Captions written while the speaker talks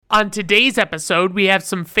On today's episode, we have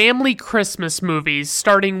some family Christmas movies,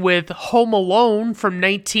 starting with Home Alone from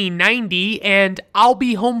 1990 and I'll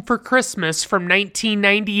Be Home for Christmas from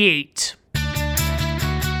 1998.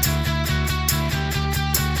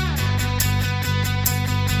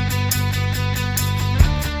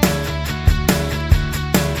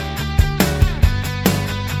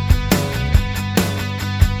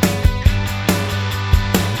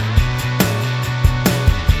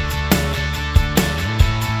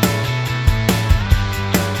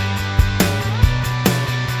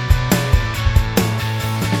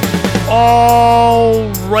 All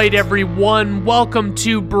right, everyone, welcome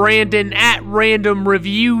to Brandon at Random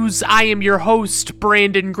Reviews. I am your host,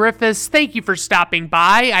 Brandon Griffiths. Thank you for stopping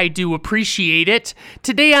by. I do appreciate it.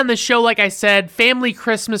 Today on the show, like I said, family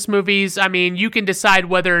Christmas movies. I mean, you can decide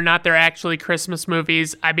whether or not they're actually Christmas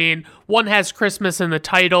movies. I mean, one has Christmas in the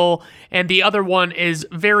title, and the other one is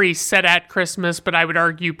very set at Christmas, but I would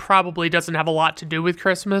argue probably doesn't have a lot to do with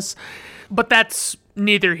Christmas. But that's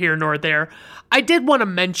neither here nor there. I did want to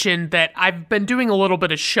mention that I've been doing a little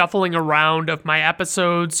bit of shuffling around of my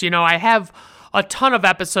episodes. You know, I have a ton of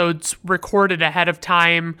episodes recorded ahead of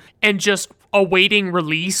time and just awaiting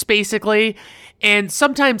release, basically. And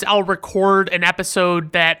sometimes I'll record an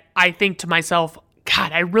episode that I think to myself,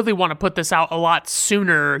 God, I really want to put this out a lot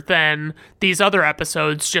sooner than these other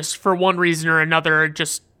episodes, just for one reason or another. It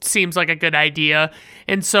just seems like a good idea.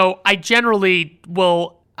 And so I generally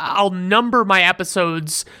I'll number my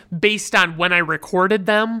episodes based on when I recorded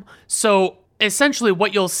them. So essentially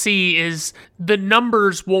what you'll see is the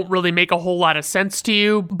numbers won't really make a whole lot of sense to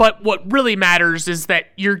you, but what really matters is that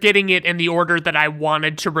you're getting it in the order that I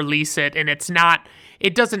wanted to release it, and it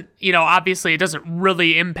doesn't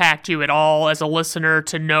really impact you at all as a listener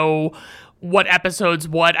to know what episodes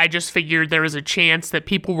what. I just figured there was a chance that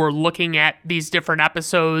people were looking at these different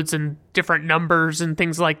episodes and different numbers and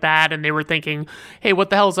things like that, and they were thinking, hey, what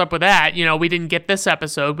the hell's up with that? You know, we didn't get this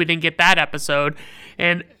episode, we didn't get that episode.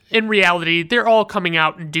 And in reality, they're all coming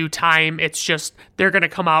out in due time. It's just they're going to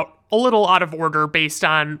come out a little out of order based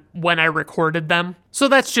on when I recorded them. So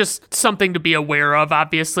that's just something to be aware of.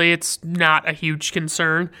 Obviously, it's not a huge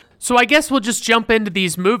concern. So I guess we'll just jump into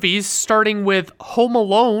these movies, starting with Home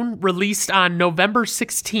Alone, released on November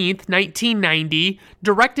 16th, 1990,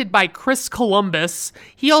 directed by Chris Columbus.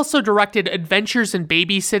 He also directed Adventures in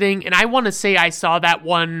Babysitting, and I want to say I saw that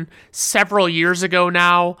one several years ago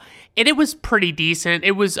now, and it was pretty decent.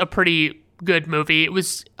 It was a pretty good movie. It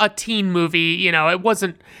was a teen movie, you know, it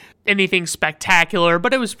wasn't anything spectacular,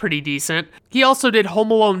 but it was pretty decent. He also did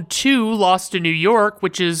Home Alone 2, Lost in New York,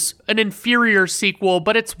 which is an inferior sequel,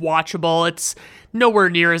 but it's watchable. It's nowhere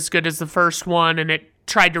near as good as the first one, and it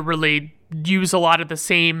tried to really use a lot of the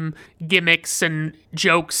same gimmicks and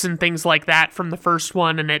jokes and things like that from the first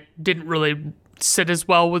one, and it didn't really sit as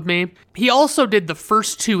well with me. He also did the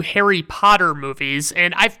first two Harry Potter movies,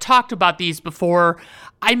 and I've talked about these before.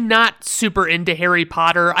 I'm not super into Harry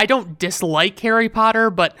Potter. I don't dislike Harry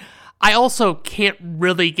Potter, but I also can't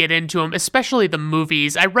really get into them, especially the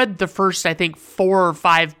movies. I read the first, I think, 4 or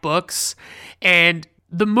 5 books, and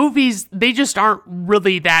the movies, they just aren't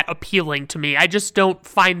really that appealing to me. I just don't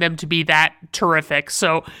find them to be that terrific.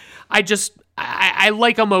 So I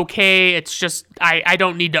like them okay. It's just, I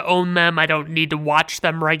don't need to own them. I don't need to watch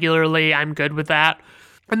them regularly. I'm good with that.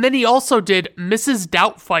 And then he also did Mrs.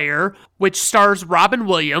 Doubtfire, which stars Robin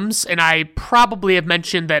Williams, and I probably have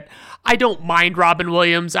mentioned that I don't mind Robin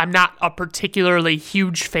Williams. I'm not a particularly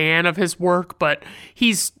huge fan of his work, but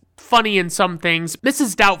he's funny in some things.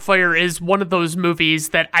 Mrs. Doubtfire is one of those movies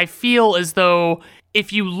that I feel as though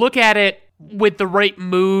if you look at it with the right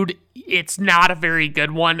mood, it's not a very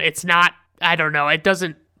good one. It's not, I don't know, it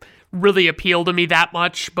doesn't really appeal to me that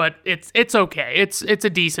much, but it's okay. It's a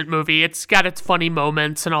decent movie. It's got its funny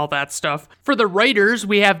moments and all that stuff. For the writers,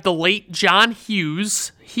 we have the late John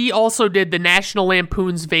Hughes. He also did the National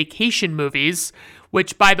Lampoon's Vacation movies,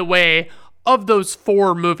 which, by the way, of those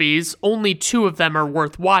 4 movies, only 2 of them are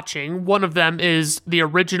worth watching. One of them is the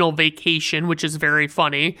original Vacation, which is very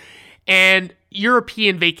funny, and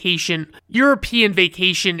European Vacation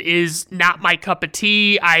is not my cup of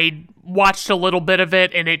tea. I watched a little bit of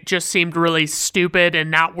it and it just seemed really stupid and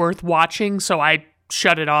not worth watching, so I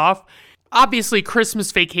shut it off. Obviously,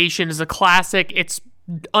 Christmas Vacation is a classic. It's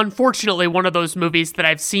unfortunately one of those movies that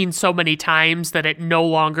I've seen so many times that it no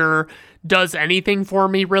longer does anything for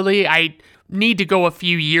me, really. I need to go a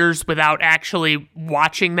few years without actually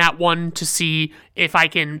watching that one to see if I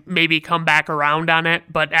can maybe come back around on it,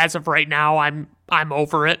 but as of right now, I'm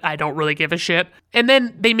over it. I don't really give a shit. And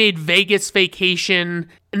then they made Vegas Vacation,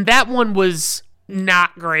 and that one was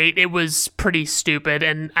not great. It was pretty stupid,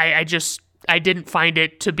 and I I didn't find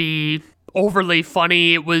it to be overly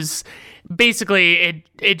funny. It was basically,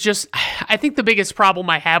 it just, I think the biggest problem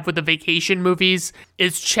I have with the vacation movies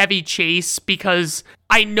is Chevy Chase, because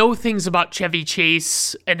I know things about Chevy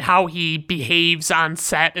Chase and how he behaves on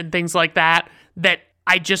set and things like that, that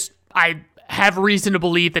I have reason to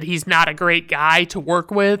believe that he's not a great guy to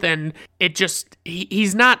work with, and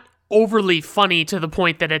he's not overly funny to the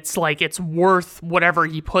point that it's like it's worth whatever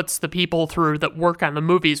he puts the people through that work on the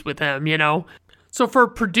movies with him, you know? So for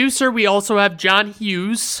producer, we also have John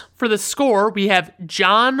Hughes. For the score, we have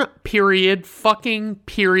John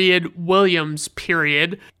Williams.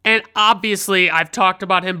 And obviously, I've talked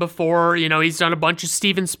about him before. You know, he's done a bunch of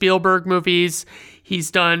Steven Spielberg movies.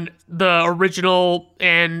 He's done the original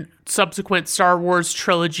and subsequent Star Wars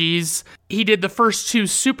trilogies. He did the first 2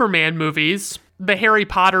 Superman movies, the Harry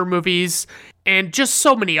Potter movies, and just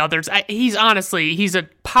so many others. He's a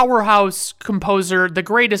powerhouse composer, the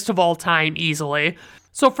greatest of all time, easily.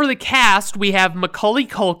 So for the cast, we have Macaulay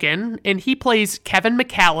Culkin, and he plays Kevin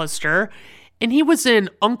McAllister, and he was in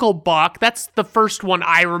Uncle Buck. That's the first one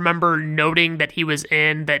I remember noting that he was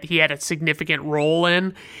in, that he had a significant role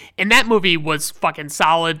in, and that movie was fucking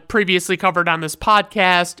solid, previously covered on this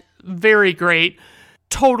podcast, very great.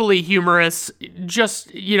 Totally humorous,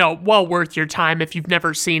 just, you know, well worth your time. If you've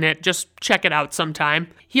never seen it, just check it out sometime.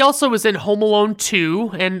 He also was in Home Alone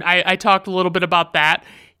 2, and I talked a little bit about that.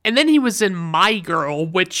 And then he was in My Girl,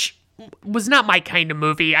 which was not my kind of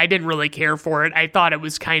movie. I didn't really care for it. I thought it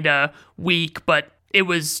was kind of weak, but it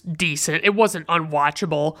was decent. It wasn't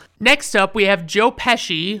unwatchable. Next up, we have Joe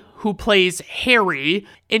Pesci, who plays Harry,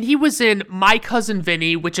 and he was in My Cousin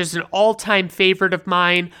Vinny, which is an all-time favorite of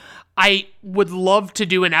mine. I would love to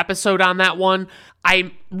do an episode on that one.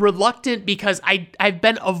 I'm reluctant because I've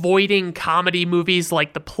been avoiding comedy movies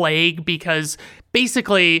like The Plague, because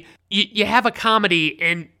basically you have a comedy,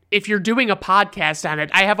 and if you're doing a podcast on it,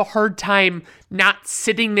 I have a hard time not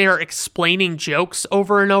sitting there explaining jokes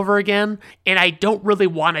over and over again, and I don't really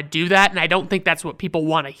want to do that, and I don't think that's what people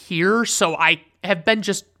want to hear, so I have been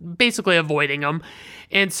just basically avoiding them.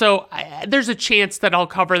 And so there's a chance that I'll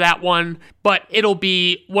cover that one, but it'll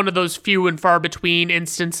be one of those few and far between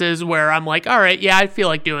instances where I'm like, all right, yeah, I feel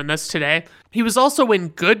like doing this today. He was also in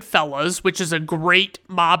Goodfellas, which is a great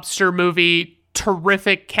mobster movie,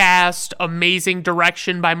 terrific cast, amazing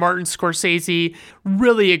direction by Martin Scorsese,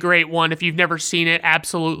 really a great one. If you've never seen it,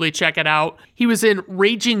 absolutely check it out. He was in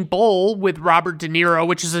Raging Bull with Robert De Niro,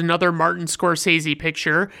 which is another Martin Scorsese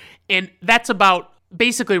picture, and that's about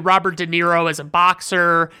basically Robert De Niro as a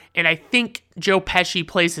boxer, and I think Joe Pesci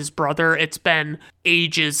plays his brother. It's been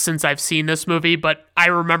ages since I've seen this movie, but I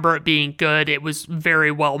remember it being good. It was very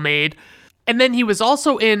well made. And then he was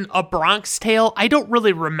also in A Bronx Tale. I don't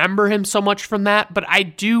really remember him so much from that, but I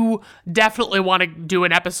do definitely want to do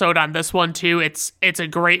an episode on this one too. It's a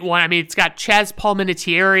great one. I mean, it's got Chaz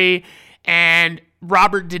Palminteri and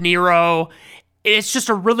Robert De Niro. It's just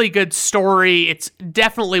a really good story. It's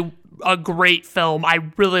definitely a great film. I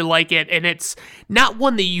really like it, and it's not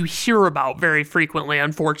one that you hear about very frequently,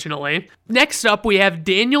 unfortunately. Next up, we have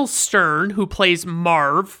Daniel Stern, who plays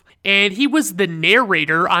Marv, and he was the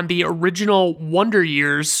narrator on the original Wonder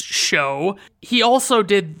Years show. He also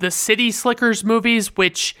did the City Slickers movies,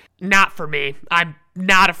 which, not for me. I'm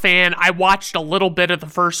not a fan. I watched a little bit of the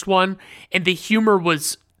first one, and the humor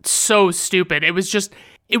was so stupid. It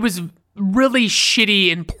was really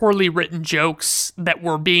shitty and poorly written jokes that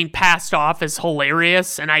were being passed off as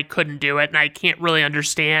hilarious, and I couldn't do it, and I can't really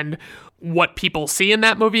understand what people see in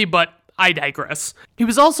that movie, but I digress. He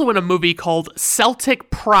was also in a movie called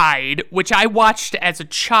Celtic Pride, which I watched as a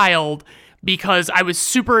child because I was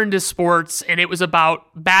super into sports, and it was about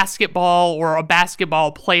basketball, or a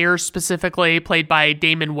basketball player specifically, played by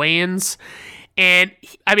Damon Wayans. And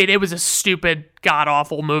I mean, it was a stupid,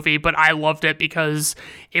 god-awful movie, but I loved it because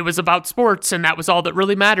it was about sports, and that was all that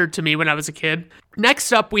really mattered to me when I was a kid.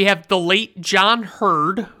 Next up, we have the late John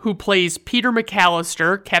Hurd, who plays Peter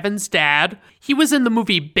McAllister, Kevin's dad. He was in the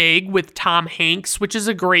movie Big with Tom Hanks, which is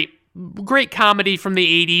a great comedy from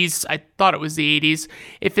the 80s. I thought it was the 80s.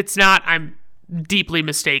 If it's not, I'm deeply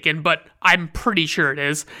mistaken, but I'm pretty sure it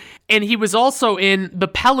is. And he was also in The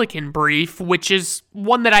Pelican Brief, which is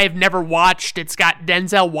one that I have never watched. It's got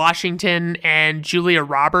Denzel Washington and Julia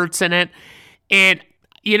Roberts in it. And,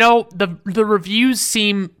 you know, the reviews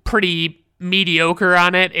seem pretty mediocre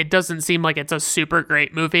on it. It doesn't seem like it's a super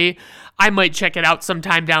great movie. I might check it out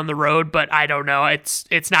sometime down the road, but I don't know.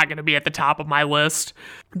 It's not going to be at the top of my list.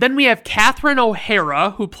 Then we have Catherine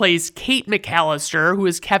O'Hara, who plays Kate McAllister, who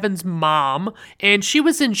is Kevin's mom, and she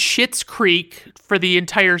was in Schitt's Creek for the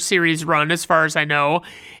entire series run, as far as I know.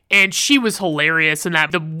 And she was hilarious in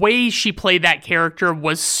that. The way she played that character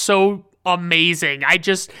was so amazing.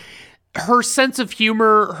 Her sense of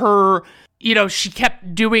humor, she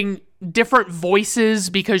kept doing different voices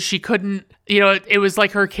because she couldn't, it was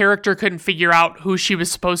like her character couldn't figure out who she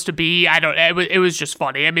was supposed to be. It was just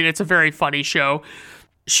funny. I mean, it's a very funny show.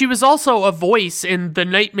 She was also a voice in The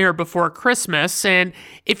Nightmare Before Christmas, and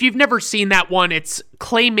if you've never seen that one, it's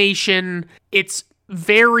claymation, it's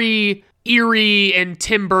very eerie and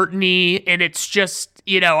Tim Burton-y, and it's just,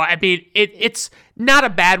 it's not a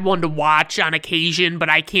bad one to watch on occasion, but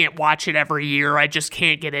I can't watch it every year. I just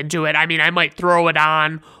can't get into it. I mean, I might throw it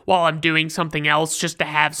on while I'm doing something else just to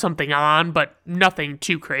have something on, but nothing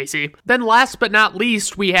too crazy. Then last but not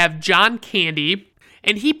least, we have John Candy,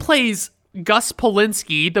 and he plays Gus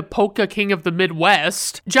Polinski, the polka king of the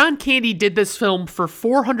Midwest. John Candy did this film for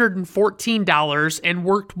 $414 and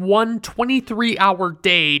worked one 23-hour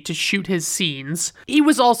day to shoot his scenes. He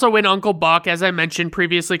was also in Uncle Buck, as I mentioned,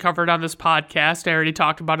 previously covered on this podcast. I already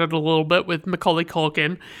talked about it a little bit with Macaulay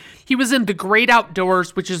Culkin. He was in The Great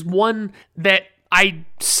Outdoors, which is one that I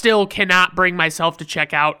still cannot bring myself to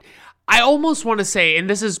check out. I almost want to say, and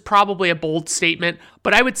this is probably a bold statement,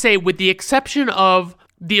 but I would say with the exception of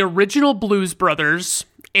the original Blues Brothers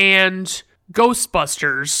and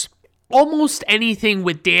Ghostbusters, almost anything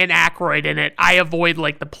with Dan Aykroyd in it, I avoid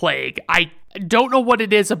like the plague. I don't know what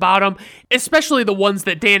it is about them, especially the ones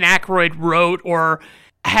that Dan Aykroyd wrote or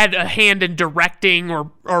had a hand in directing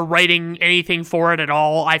or writing anything for it at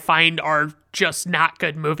all, I find are just not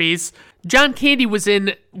good movies. John Candy was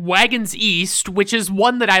in Wagons East, which is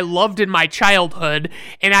one that I loved in my childhood,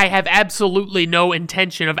 and I have absolutely no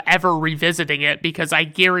intention of ever revisiting it because I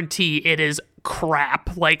guarantee it is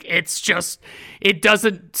crap. Like, it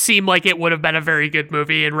doesn't seem like it would have been a very good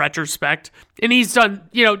movie in retrospect. And he's done,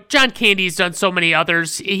 John Candy's done so many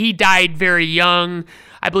others. He died very young.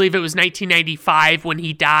 I believe it was 1995 when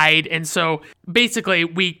he died, and so basically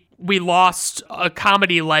we lost a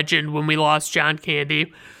comedy legend when we lost John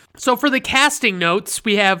Candy. So for the casting notes,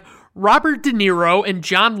 we have Robert De Niro and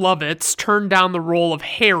John Lovitz turned down the role of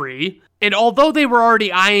Harry. And although they were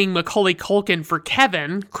already eyeing Macaulay Culkin for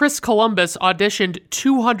Kevin, Chris Columbus auditioned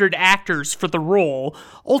 200 actors for the role.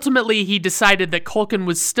 Ultimately, he decided that Culkin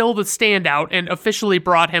was still the standout and officially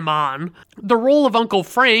brought him on. The role of Uncle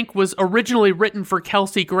Frank was originally written for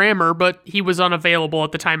Kelsey Grammer, but he was unavailable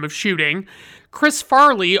at the time of shooting. Chris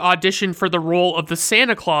Farley auditioned for the role of the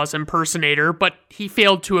Santa Claus impersonator, but he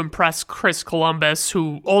failed to impress Chris Columbus,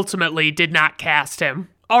 who ultimately did not cast him.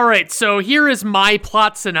 Alright, so here is my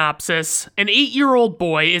plot synopsis. An 8-year-old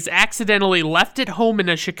boy is accidentally left at home in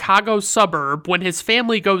a Chicago suburb when his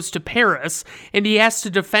family goes to Paris, and he has to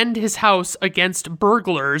defend his house against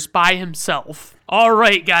burglars by himself.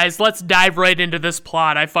 Alright, guys, let's dive right into this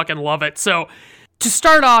plot. I fucking love it. So, to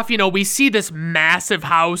start off, we see this massive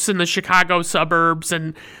house in the Chicago suburbs,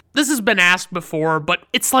 and this has been asked before, but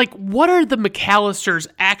it's like, what are the McAllisters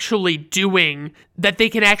actually doing that they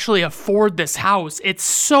can actually afford this house? It's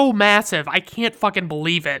so massive, I can't fucking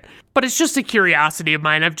believe it. But it's just a curiosity of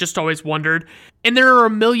mine, I've just always wondered. And there are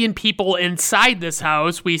 1 million people inside this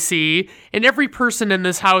house, we see, and every person in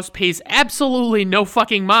this house pays absolutely no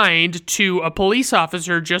fucking mind to a police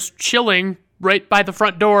officer just chilling right by the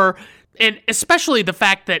front door. And especially the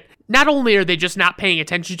fact that not only are they just not paying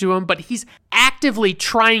attention to him, but he's actively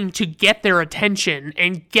trying to get their attention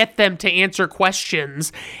and get them to answer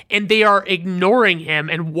questions, and they are ignoring him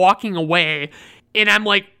and walking away. And I'm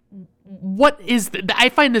like, what is I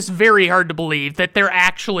find this very hard to believe that they're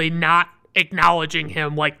actually not acknowledging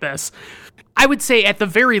him like this. I would say at the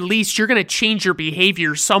very least, you're going to change your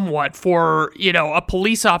behavior somewhat for, a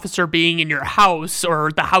police officer being in your house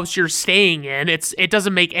or the house you're staying in. It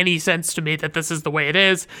doesn't make any sense to me that this is the way it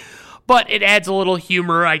is, but it adds a little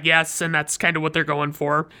humor, I guess, and that's kind of what they're going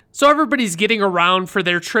for. So everybody's getting around for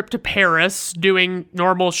their trip to Paris, doing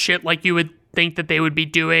normal shit like you would think that they would be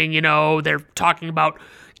doing. They're talking about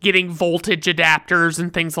getting voltage adapters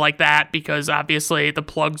and things like that because obviously the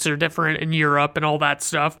plugs are different in Europe and all that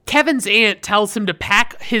stuff. Kevin's aunt tells him to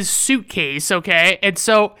pack his suitcase, okay? And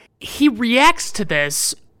so he reacts to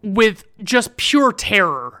this with just pure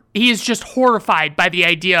terror. He is just horrified by the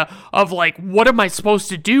idea of like, what am I supposed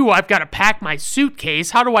to do? I've got to pack my suitcase.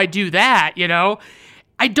 How do I do that,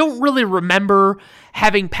 I don't really remember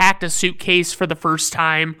having packed a suitcase for the first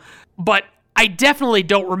time, but I definitely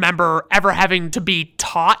don't remember ever having to be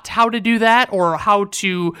taught how to do that or how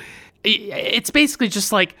to, it's basically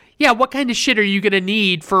just like, yeah, what kind of shit are you going to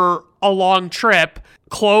need for a long trip?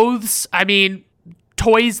 Clothes? I mean,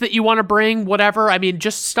 toys that you want to bring, whatever. I mean,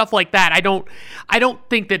 just stuff like that. I don't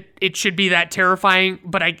think that it should be that terrifying,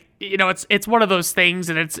 but it's one of those things,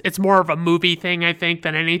 and it's more of a movie thing, I think,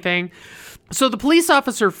 than anything. So the police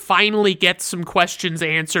officer finally gets some questions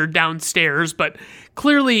answered downstairs, but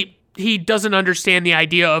clearly he doesn't understand the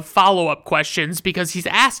idea of follow-up questions because he's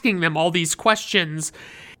asking them all these questions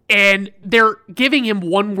and they're giving him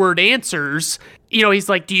one-word answers. He's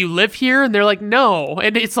like, do you live here? And they're like, no.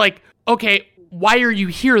 And it's like, okay, why are you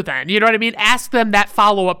here then? You know what I mean? Ask them that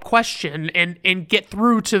follow-up question and get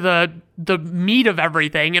through to the meat of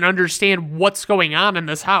everything and understand what's going on in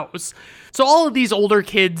this house. So all of these older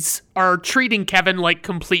kids are treating Kevin like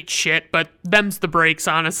complete shit, but them's the breaks,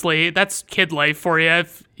 honestly. That's kid life for you.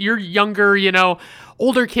 If you're younger,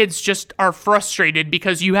 older kids just are frustrated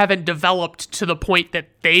because you haven't developed to the point that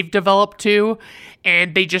they've developed to,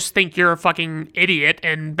 and they just think you're a fucking idiot,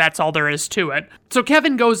 and that's all there is to it. So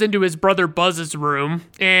Kevin goes into his brother Buzz's room,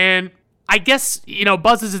 and I guess,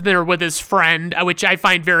 Buzz is in there with his friend, which I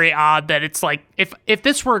find very odd that it's like, if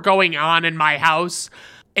this were going on in my house,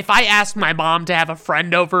 if I asked my mom to have a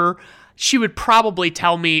friend over, she would probably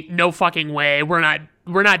tell me, no fucking way, we're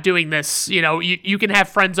not doing this. You can have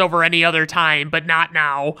friends over any other time, but not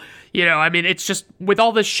now. It's just with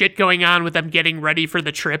all this shit going on with them getting ready for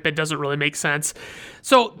the trip, it doesn't really make sense.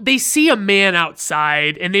 So they see a man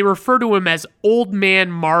outside and they refer to him as Old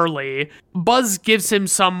Man Marley. Buzz gives him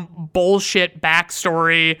some bullshit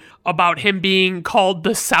backstory about him being called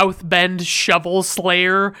the South Bend Shovel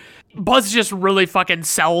Slayer. Buzz just really fucking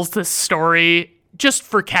sells this story just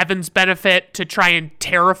for Kevin's benefit to try and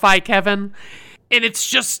terrify Kevin. And it's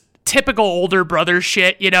just typical older brother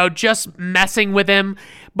shit, just messing with him.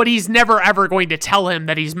 But he's never ever going to tell him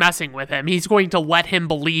that he's messing with him. He's going to let him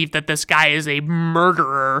believe that this guy is a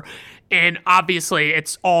murderer. And obviously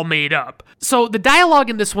it's all made up. So the dialogue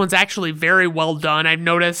in this one's actually very well done. I've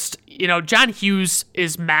noticed, John Hughes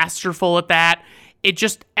is masterful at that. It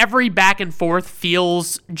just, every back and forth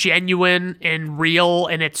feels genuine and real,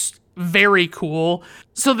 and it's very cool.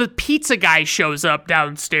 So the pizza guy shows up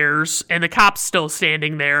downstairs, and the cop's still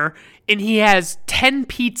standing there, and he has 10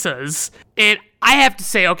 pizzas. And I have to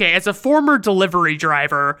say, okay, as a former delivery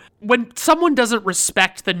driver, when someone doesn't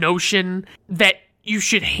respect the notion that you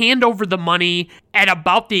should hand over the money at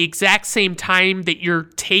about the exact same time that you're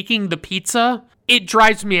taking the pizza, it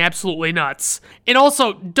drives me absolutely nuts. And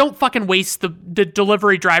also, don't fucking waste the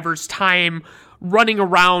delivery driver's time running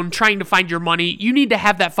around trying to find your money. You need to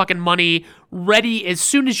have that fucking money ready as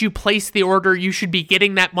soon as you place the order. You should be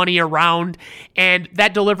getting that money around, and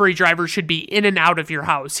that delivery driver should be in and out of your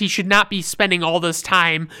house. He should not be spending all this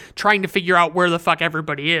time trying to figure out where the fuck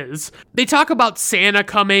everybody is. They talk about Santa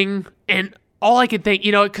coming, and all I can think,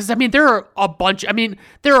 because there are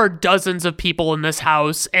there are dozens of people in this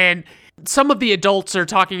house, and some of the adults are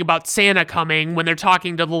talking about Santa coming when they're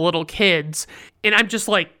talking to the little kids. And I'm just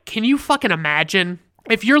like, can you fucking imagine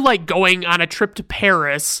if you're like going on a trip to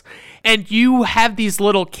Paris and you have these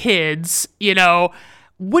little kids,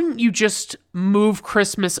 wouldn't you just move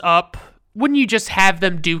Christmas up? Wouldn't you just have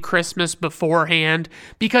them do Christmas beforehand?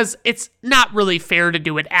 Because it's not really fair to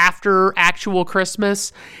do it after actual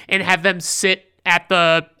Christmas and have them sit at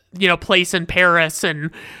the place in Paris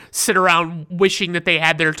and sit around wishing that they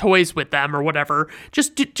had their toys with them or whatever.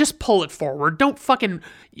 Just pull it forward. Don't fucking,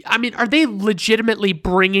 are they legitimately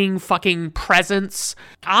bringing fucking presents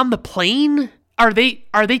on the plane? Are they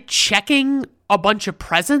checking a bunch of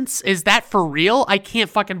presents? Is that for real? I can't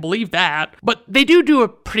fucking believe that. But they do a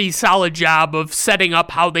pretty solid job of setting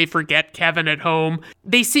up how they forget Kevin at home.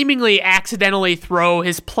 They seemingly accidentally throw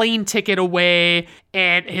his plane ticket away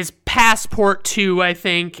and his passport too, I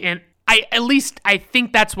think. And I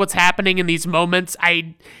think that's what's happening in these moments.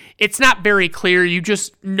 It's not very clear. You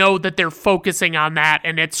just know that they're focusing on that,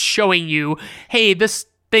 and it's showing you, hey, this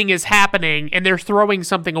thing is happening, and they're throwing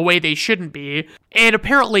something away they shouldn't be. And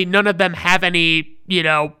apparently none of them have any,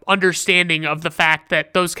 understanding of the fact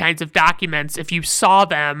that those kinds of documents, if you saw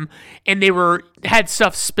them and they had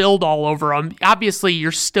stuff spilled all over them, obviously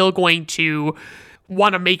you're still going to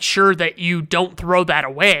want to make sure that you don't throw that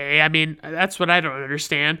away. That's what I don't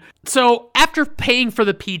understand. So after paying for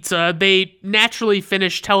the pizza, they naturally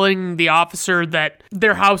finish telling the officer that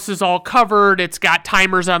their house is all covered. It's got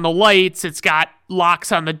timers on the lights. It's got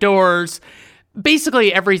locks on the doors.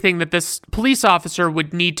 Basically everything that this police officer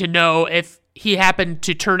would need to know if he happened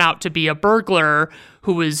to turn out to be a burglar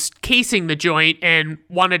who was casing the joint and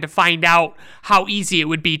wanted to find out how easy it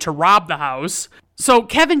would be to rob the house. So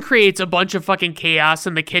Kevin creates a bunch of fucking chaos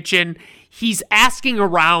in the kitchen. He's asking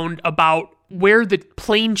around about where the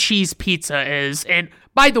plain cheese pizza is. And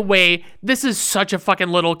by the way, this is such a fucking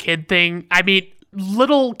little kid thing.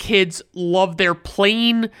 little kids love their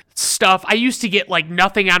plain stuff. I used to get like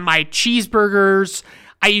nothing on my cheeseburgers.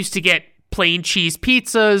 I used to get plain cheese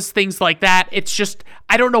pizzas, things like that. It's just,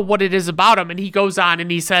 I don't know what it is about him. And he goes on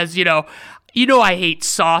and he says, I hate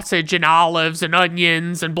sausage and olives and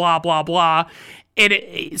onions and blah, blah, blah. And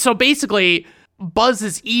so basically, Buzz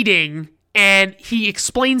is eating and he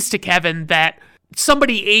explains to Kevin that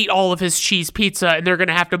somebody ate all of his cheese pizza and they're going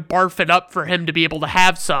to have to barf it up for him to be able to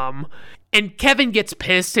have some. And Kevin gets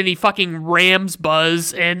pissed and he fucking rams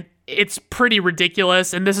Buzz, and it's pretty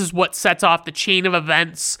ridiculous, and this is what sets off the chain of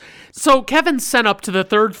events. So Kevin's sent up to the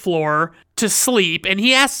 3rd floor to sleep, and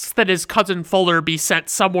he asks that his cousin Fuller be sent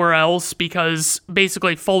somewhere else because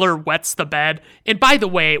basically Fuller wets the bed. And by the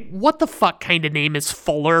way, what the fuck kind of name is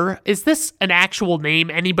Fuller? Is this an actual name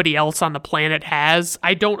anybody else on the planet has?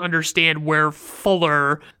 I don't understand where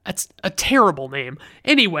Fuller... That's a terrible name.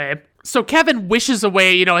 Anyway... So Kevin wishes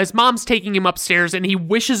away, his mom's taking him upstairs, and he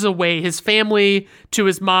wishes away his family to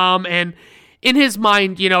his mom, and in his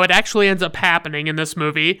mind, it actually ends up happening in this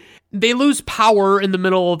movie. They lose power in the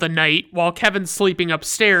middle of the night while Kevin's sleeping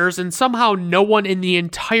upstairs, and somehow no one in the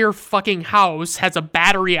entire fucking house has a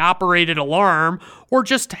battery-operated alarm, or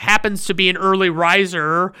just happens to be an early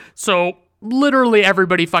riser, so... literally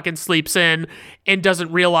everybody fucking sleeps in and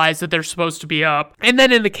doesn't realize that they're supposed to be up. And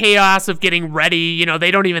then in the chaos of getting ready, they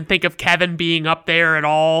don't even think of Kevin being up there at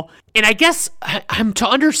all. And I guess I'm to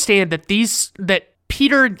understand that that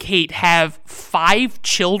Peter and Kate have 5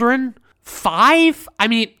 children. 5? I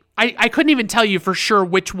mean, I couldn't even tell you for sure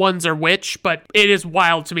which ones are which, but it is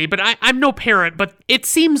wild to me. But I'm no parent, but it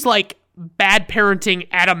seems like bad parenting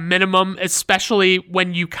at a minimum, especially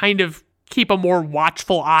when you kind of keep a more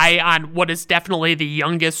watchful eye on what is definitely the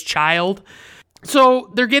youngest child. So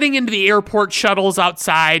they're getting into the airport shuttles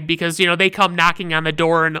outside because, they come knocking on the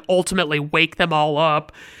door and ultimately wake them all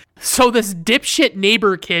up. So this dipshit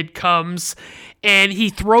neighbor kid comes and he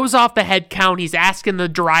throws off the head count. He's asking the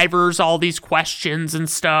drivers all these questions and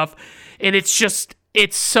stuff. And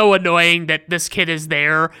it's so annoying that this kid is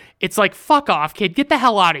there. It's like, fuck off, kid. Get the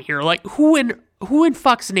hell out of here. Like, who in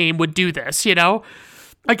fuck's name would do this,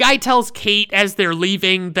 A guy tells Kate as they're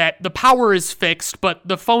leaving that the power is fixed, but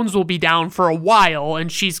the phones will be down for a while,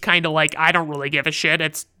 and she's kind of like, I don't really give a shit.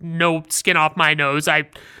 It's no skin off my nose. I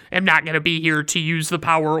am not going to be here to use the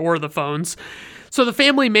power or the phones. So the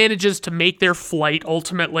family manages to make their flight,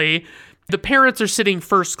 ultimately. The parents are sitting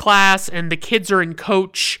first class, and the kids are in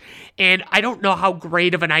coach, and I don't know how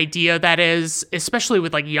great of an idea that is, especially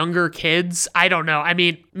with, younger kids. I don't know. I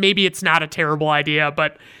mean, maybe it's not a terrible idea,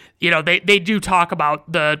 but... they do talk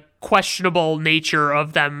about the questionable nature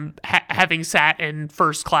of them having sat in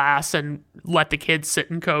first class and let the kids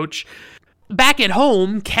sit in coach. Back at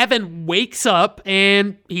home, Kevin wakes up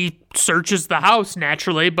and he searches the house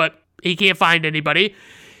naturally, but he can't find anybody.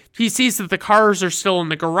 He sees that the cars are still in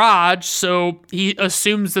the garage, so he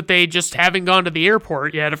assumes that they just haven't gone to the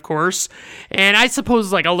airport yet, of course. And I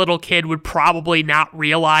suppose a little kid would probably not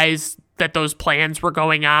realize that those plans were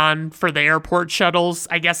going on for the airport shuttles.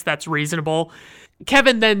 I guess that's reasonable.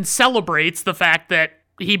 Kevin then celebrates the fact that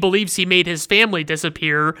he believes he made his family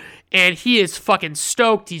disappear, and he is fucking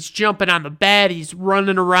stoked. He's jumping on the bed, he's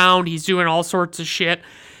running around, he's doing all sorts of shit.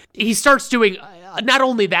 He starts doing not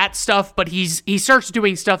only that stuff, but he starts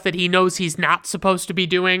doing stuff that he knows he's not supposed to be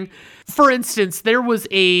doing. For instance, there was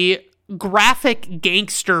a graphic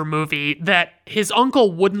gangster movie that his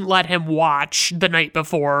uncle wouldn't let him watch the night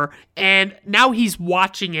before, and now he's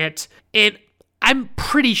watching it, and I'm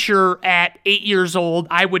pretty sure at 8 years old,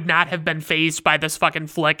 I would not have been fazed by this fucking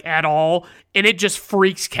flick at all, and it just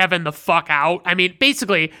freaks Kevin the fuck out. I mean,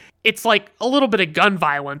 basically, it's like a little bit of gun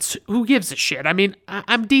violence. Who gives a shit? I mean,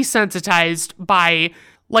 I'm desensitized by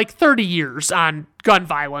 30 years on gun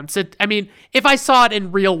violence. If I saw it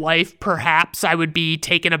in real life, perhaps I would be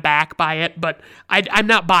taken aback by it, but I'm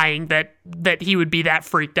not buying that he would be that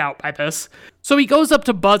freaked out by this. So he goes up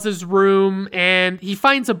to Buzz's room, and he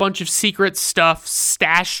finds a bunch of secret stuff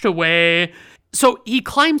stashed away. So he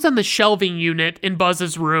climbs on the shelving unit in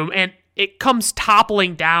Buzz's room, and it comes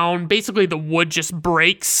toppling down. Basically, the wood just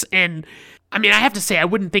breaks, and I have to say, I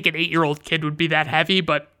wouldn't think an 8-year-old kid would be that heavy,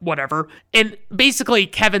 but whatever. And basically,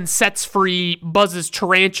 Kevin sets free Buzz's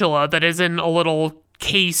tarantula that is in a little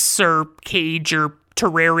case or cage or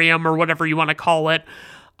terrarium or whatever you want to call it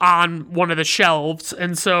on one of the shelves.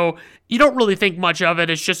 And so you don't really think much of it.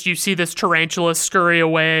 It's just you see this tarantula scurry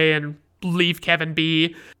away and leave Kevin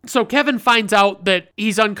be. So Kevin finds out that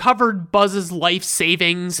he's uncovered Buzz's life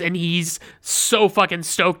savings, and he's so fucking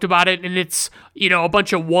stoked about it. And it's, a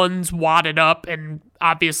bunch of ones wadded up, and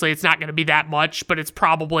obviously it's not going to be that much, but it's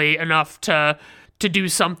probably enough to do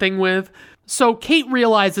something with. So Kate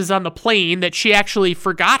realizes on the plane that she actually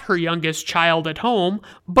forgot her youngest child at home,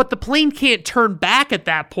 but the plane can't turn back at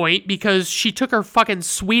that point because she took her fucking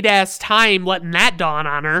sweet-ass time letting that dawn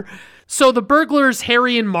on her. So the burglars,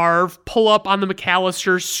 Harry and Marv, pull up on the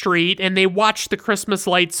McAllister street, and they watch the Christmas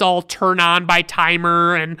lights all turn on by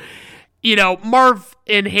timer, and, you know, Marv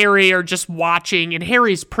and Harry are just watching, and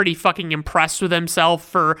Harry's pretty fucking impressed with himself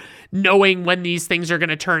for knowing when these things are going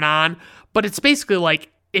to turn on, but it's basically like,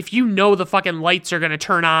 if you know the fucking lights are going to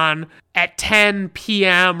turn on at 10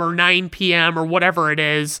 p.m. or 9 p.m. or whatever it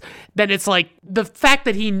is, then it's like the fact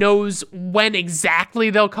that he knows when exactly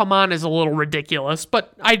they'll come on is a little ridiculous,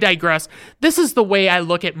 but I digress. This is the way I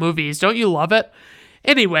look at movies. Don't you love it?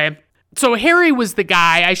 Anyway, so Harry was the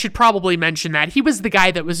guy, I should probably mention that, he was the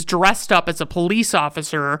guy that was dressed up as a police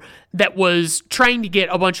officer that was trying to get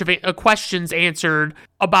a bunch of questions answered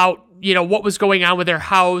about, you know, what was going on with their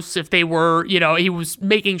house, if they were, you know, he was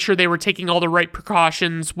making sure they were taking all the right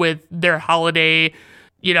precautions with their holiday,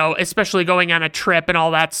 you know, especially going on a trip and all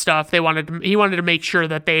that stuff. He wanted to make sure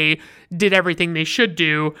that they did everything they should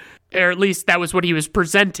do, or at least that was what he was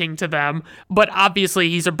presenting to them. But obviously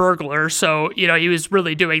he's a burglar, so, you know, he was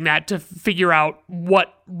really doing that to figure out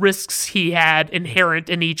what risks he had inherent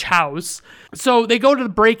in each house. So they go to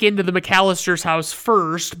break into the McAllister's house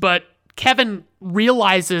first, but Kevin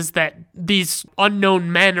realizes that these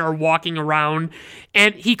unknown men are walking around,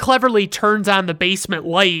 and he cleverly turns on the basement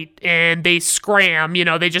light, and they scram, you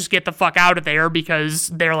know, they just get the fuck out of there because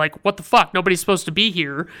they're like, what the fuck, nobody's supposed to be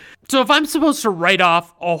here. So if I'm supposed to write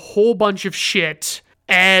off a whole bunch of shit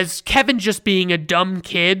as Kevin just being a dumb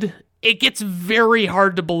kid, it gets very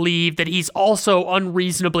hard to believe that he's also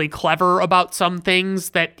unreasonably clever about some things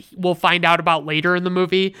that we'll find out about later in the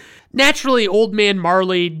movie. Naturally, Old Man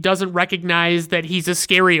Marley doesn't recognize that he's a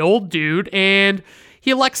scary old dude, and he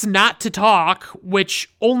elects not to talk, which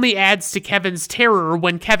only adds to Kevin's terror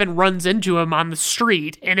when Kevin runs into him on the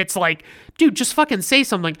street, and it's like, dude, just fucking say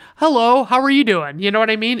something. Hello, how are you doing? You know what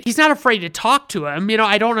I mean? He's not afraid to talk to him. You know,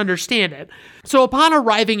 I don't understand it. So upon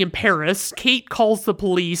arriving in Paris, Kate calls the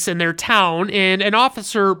police in their town, and an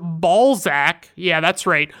officer, Balzac, yeah, that's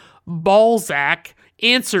right, Balzac,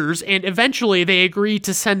 answers, and eventually they agree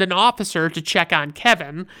to send an officer to check on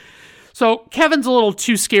Kevin. So Kevin's a little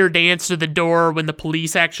too scared to answer the door when the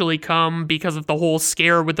police actually come because of the whole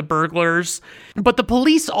scare with the burglars. But the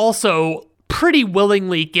police also pretty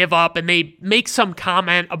willingly give up, and they make some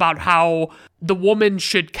comment about how the woman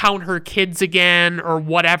should count her kids again or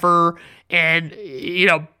whatever, and, you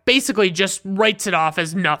know, basically just writes it off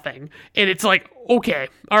as nothing. And it's like, okay,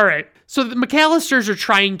 all right. So the McAllisters are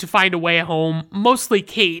trying to find a way home, mostly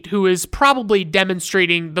Kate, who is probably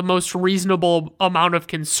demonstrating the most reasonable amount of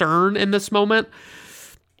concern in this moment.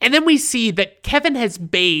 And then we see that Kevin has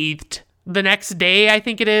bathed the next day, I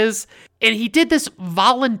think it is, and he did this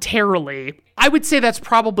voluntarily. I would say that's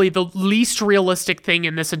probably the least realistic thing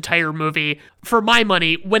in this entire movie. For my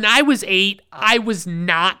money, when I was 8, I was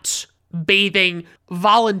not bathing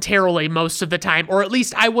voluntarily most of the time, or at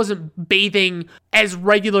least I wasn't bathing as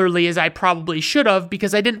regularly as I probably should have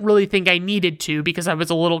because I didn't really think I needed to because I was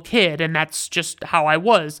a little kid and that's just how I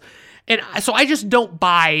was. And so I just don't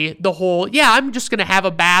buy the whole, yeah, I'm just going to have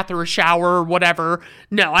a bath or a shower or whatever.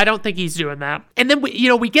 No, I don't think he's doing that. And then,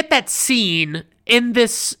 we get that scene in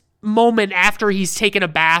this moment after he's taken a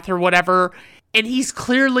bath or whatever, and he's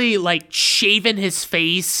clearly like shaven his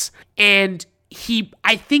face, and he,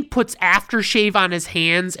 I think, puts aftershave on his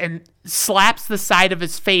hands and slaps the side of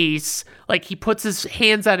his face. Like he puts his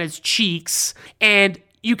hands on his cheeks, and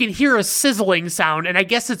you can hear a sizzling sound, and I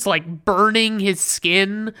guess it's like burning his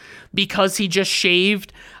skin because he just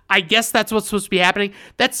shaved. I guess that's what's supposed to be happening.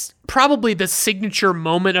 That's probably the signature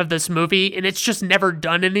moment of this movie, and it's just never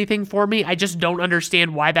done anything for me. I just don't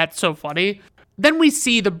understand why that's so funny. Then we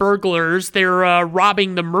see the burglars. They're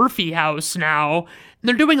robbing the Murphy house now.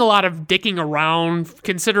 They're doing a lot of dicking around,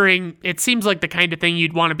 considering it seems like the kind of thing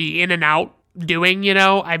you'd want to be in and out doing, you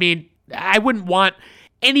know? I mean, I wouldn't want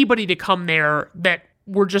anybody to come there that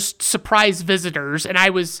were just surprise visitors, and I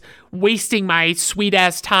was wasting my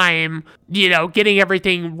sweet-ass time, you know, getting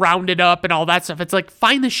everything rounded up and all that stuff. It's like,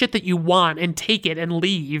 find the shit that you want and take it and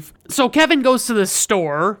leave. So Kevin goes to the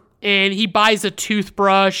store, and he buys a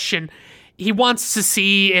toothbrush, and he wants to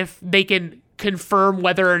see if they can confirm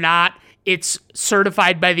whether or not it's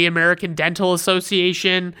certified by the American Dental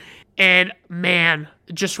Association. And man,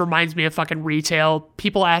 it just reminds me of fucking retail.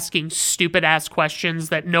 People asking stupid ass questions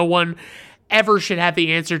that no one ever should have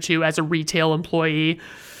the answer to as a retail employee.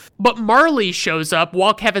 But Marley shows up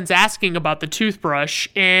while Kevin's asking about the toothbrush,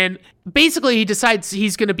 and basically he decides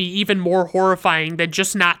he's going to be even more horrifying than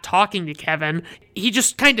just not talking to Kevin. He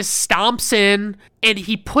just kind of stomps in, and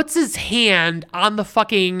he puts his hand on the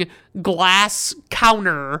fucking glass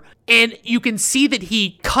counter, and you can see that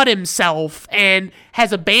he cut himself and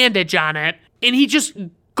has a bandage on it, and he just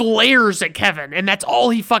glares at Kevin, and that's all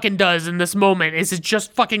he fucking does in this moment, is it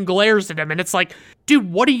just fucking glares at him, and it's like, dude,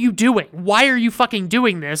 what are you doing? Why are you fucking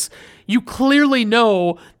doing this? You clearly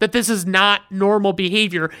know that this is not normal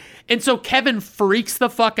behavior. And so Kevin freaks the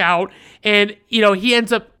fuck out, and, he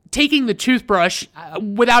ends up taking the toothbrush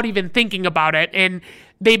without even thinking about it, and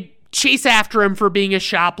they chase after him for being a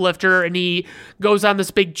shoplifter, and he goes on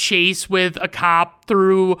this big chase with a cop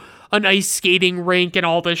through an ice skating rink and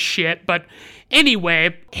all this shit. But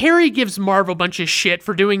anyway, Harry gives Marv a bunch of shit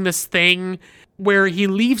for doing this thing where he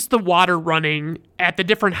leaves the water running at the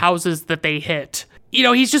different houses that they hit.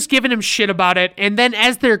 He's just giving him shit about it. And then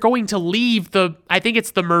as they're going to leave I think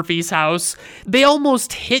it's the Murphy's house, they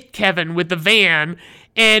almost hit Kevin with the van,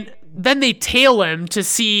 and then they tail him to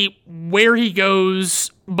see where he goes,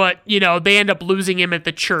 but, they end up losing him at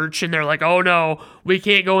the church, and they're like, oh no, we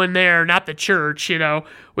can't go in there, not the church,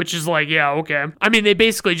 which is like, yeah, okay. I mean, they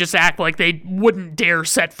basically just act like they wouldn't dare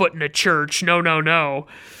set foot in a church. No.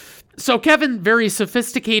 So Kevin very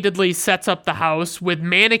sophisticatedly sets up the house with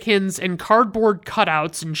mannequins and cardboard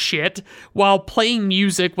cutouts and shit, while playing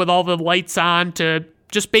music with all the lights on to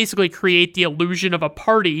just basically create the illusion of a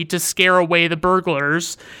party to scare away the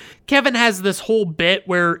burglars. Kevin has this whole bit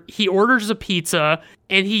where he orders a pizza,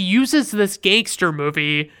 and he uses this gangster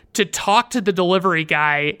movie to talk to the delivery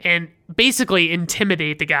guy and basically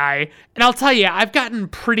intimidate the guy. And I'll tell you, I've gotten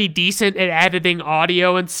pretty decent at editing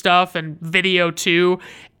audio and stuff, and video too,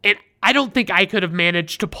 and I don't think I could have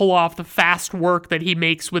managed to pull off the fast work that he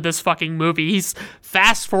makes with this fucking movie. He's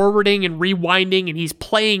fast forwarding and rewinding, and he's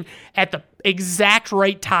playing at the exact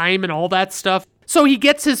right time and all that stuff. So he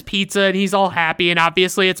gets his pizza, and he's all happy, and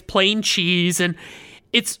obviously it's plain cheese, and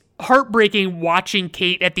it's heartbreaking watching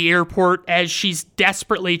Kate at the airport as she's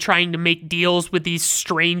desperately trying to make deals with these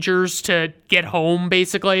strangers to get home,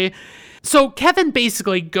 basically. So Kevin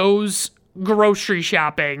basically goes grocery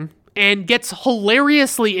shopping and gets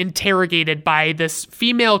hilariously interrogated by this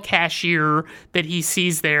female cashier that he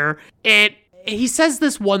sees there, and he says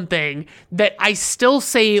this one thing that I still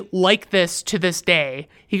say like this to this day.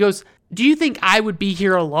 He goes, "Do you think I would be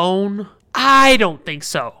here alone? I don't think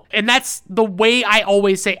so." And that's the way I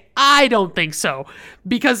always say, I don't think so,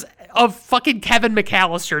 because of fucking Kevin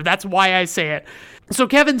McAllister. That's why I say it. So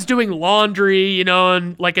Kevin's doing laundry,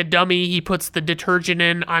 and like a dummy, he puts the detergent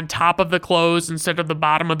in on top of the clothes instead of the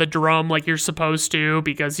bottom of the drum like you're supposed to,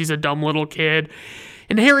 because he's a dumb little kid.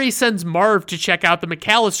 And Harry sends Marv to check out the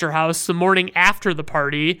McAllister house the morning after the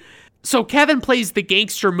party. So Kevin plays the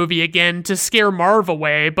gangster movie again to scare Marv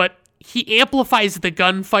away, but he amplifies the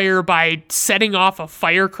gunfire by setting off a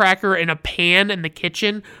firecracker in a pan in the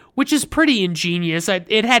kitchen, which is pretty ingenious.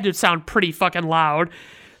 It had to sound pretty fucking loud.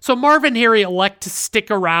 So Marv and Harry elect to stick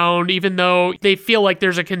around, even though they feel like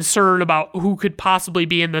there's a concern about who could possibly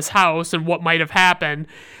be in this house and what might have happened.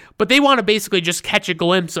 But they want to basically just catch a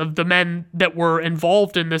glimpse of the men that were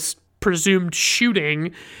involved in this presumed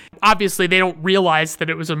shooting. Obviously, they don't realize that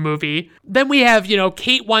it was a movie. Then we have,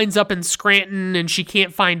 Kate winds up in Scranton and she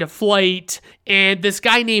can't find a flight. And this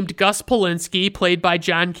guy named Gus Polinski, played by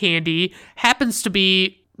John Candy, happens to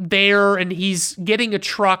be there, and he's getting a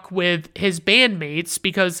truck with his bandmates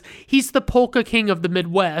because he's the polka king of the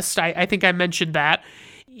Midwest. I think I mentioned that.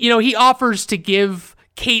 He offers to give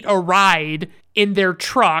Kate a ride in their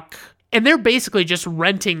truck, and they're basically just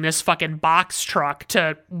renting this fucking box truck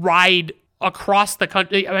to ride across the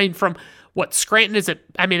country. I mean, from what Scranton is it?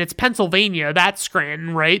 I mean, it's Pennsylvania. That's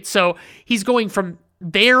Scranton, right? So he's going from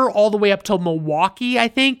there all the way up to Milwaukee, I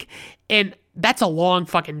think. And that's a long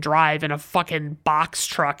fucking drive in a fucking box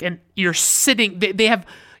truck. And you're sitting, they have,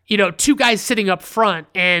 two guys sitting up front,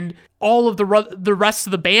 and all of the rest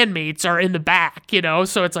of the bandmates are in the back,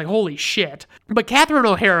 so it's like, holy shit. But Catherine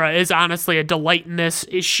O'Hara is honestly a delight in this.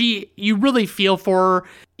 You really feel for her,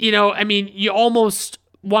 you almost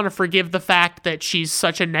want to forgive the fact that she's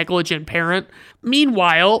such a negligent parent.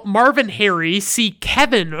 Meanwhile, Marv and Harry see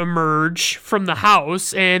Kevin emerge from the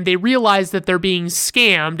house, and they realize that they're being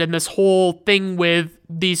scammed, and this whole thing with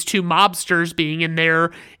these two mobsters being in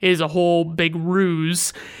there is a whole big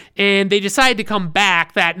ruse. And they decide to come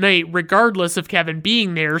back that night regardless of Kevin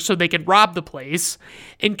being there so they could rob the place.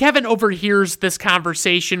 And Kevin overhears this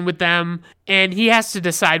conversation with them, and he has to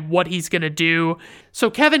decide what he's going to do. So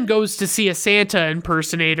Kevin goes to see a Santa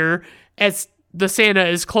impersonator as the Santa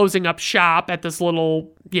is closing up shop at this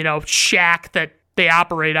little, shack that they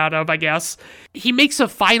operate out of, I guess. He makes a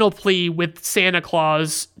final plea with Santa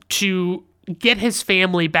Claus to get his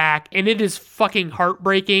family back, and it is fucking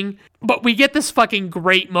heartbreaking. But we get this fucking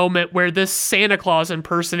great moment where this Santa Claus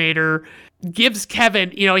impersonator gives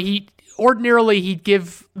Kevin, ordinarily he'd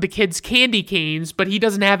give the kids candy canes, but he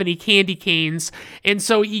doesn't have any candy canes. And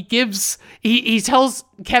so he tells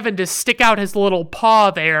Kevin to stick out his little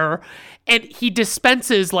paw there, and he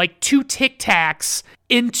dispenses like 2 Tic Tacs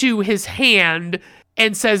into his hand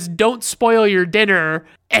and says, "Don't spoil your dinner."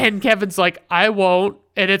 And Kevin's like, "I won't."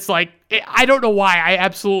 And it's like, I don't know why. I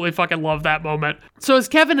absolutely fucking love that moment. So as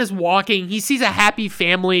Kevin is walking, he sees a happy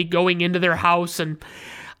family going into their house. And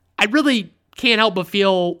I really can't help but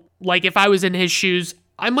feel like if I was in his shoes,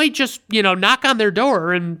 I might just, knock on their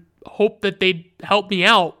door and hope that they'd help me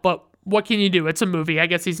out. But what can you do? It's a movie. I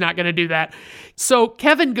guess he's not going to do that. So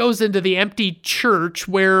Kevin goes into the empty church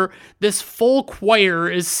where this full choir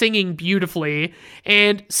is singing beautifully,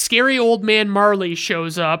 and scary old man Marley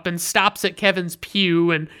shows up and stops at Kevin's pew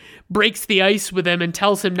and breaks the ice with him and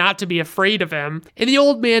tells him not to be afraid of him. And the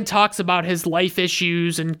old man talks about his life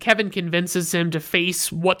issues, and Kevin convinces him to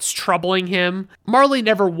face what's troubling him. Marley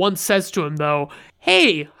never once says to him, though,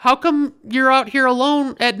 "Hey, how come you're out here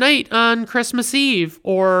alone at night on Christmas Eve?"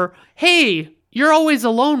 Or, "Hey, you're always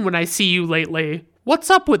alone when I see you lately. What's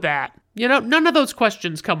up with that?" None of those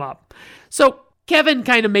questions come up. So Kevin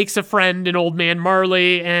kind of makes a friend in old man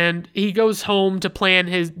Marley, and he goes home to plan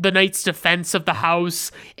the night's defense of the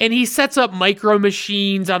house, and he sets up micro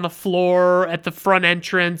machines on the floor at the front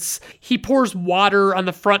entrance. He pours water on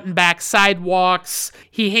the front and back sidewalks.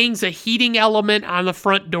 He hangs a heating element on the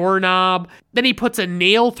front doorknob. Then he puts a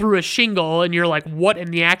nail through a shingle, and you're like, what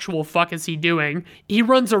in the actual fuck is he doing? He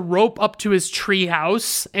runs a rope up to his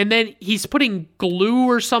treehouse, and then he's putting glue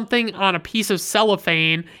or something on a piece of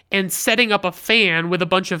cellophane and setting up a fan with a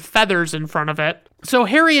bunch of feathers in front of it. So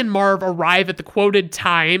Harry and Marv arrive at the quoted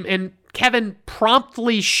time, and Kevin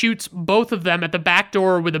promptly shoots both of them at the back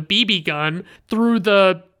door with a BB gun through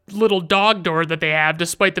the little dog door that they have,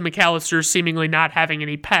 despite the McAllisters seemingly not having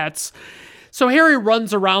any pets. So Harry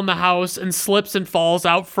runs around the house and slips and falls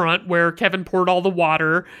out front where Kevin poured all the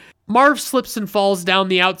water. Marv slips and falls down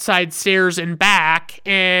the outside stairs and back,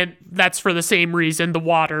 and that's for the same reason, the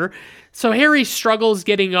water. So Harry struggles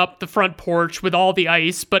getting up the front porch with all the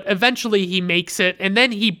ice, but eventually he makes it, and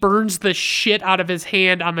then he burns the shit out of his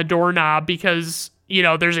hand on the doorknob because,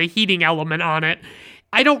 there's a heating element on it.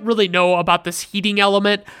 I don't really know about this heating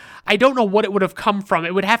element. I don't know what it would have come from.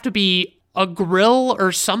 It would have to be a grill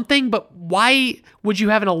or something, but why would you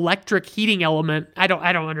have an electric heating element? I don't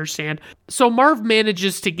understand. So Marv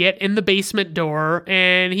manages to get in the basement door,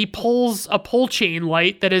 and he pulls a pull chain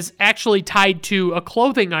light that is actually tied to a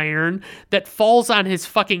clothing iron that falls on his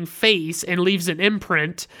fucking face and leaves an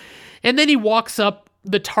imprint. And then he walks up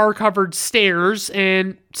the tar-covered stairs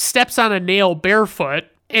and steps on a nail barefoot.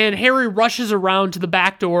 And Harry rushes around to the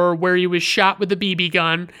back door where he was shot with a BB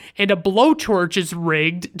gun, and a blowtorch is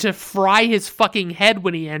rigged to fry his fucking head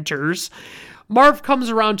when he enters. Marv comes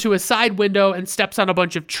around to a side window and steps on a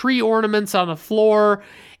bunch of tree ornaments on the floor,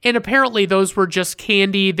 and apparently those were just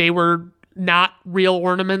candy. They were not real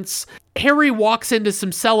ornaments. Harry walks into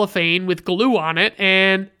some cellophane with glue on it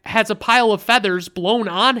and has a pile of feathers blown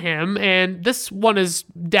on him, and this one is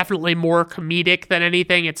definitely more comedic than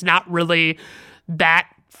anything. It's not really that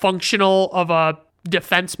functional of a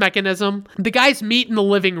defense mechanism. The guys meet in the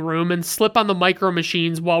living room and slip on the micro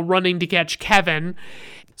machines while running to catch Kevin.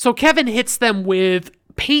 So Kevin hits them with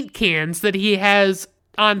paint cans that he has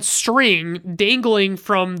on string dangling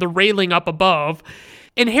from the railing up above.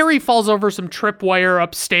 And Harry falls over some tripwire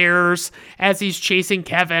upstairs as he's chasing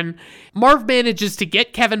Kevin. Marv manages to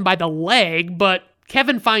get Kevin by the leg, but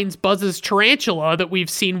Kevin finds Buzz's tarantula that we've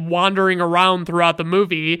seen wandering around throughout the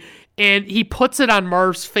movie, and he puts it on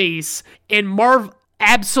Marv's face, and Marv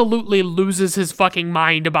absolutely loses his fucking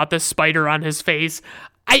mind about this spider on his face.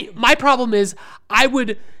 My problem is, I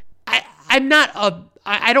don't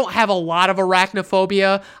have a lot of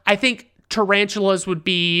arachnophobia. I think tarantulas would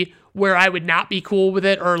be where I would not be cool with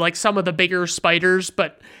it, or like some of the bigger spiders,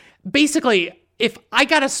 but basically, if I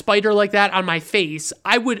got a spider like that on my face,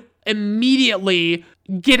 I would immediately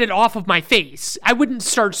get it off of my face. I wouldn't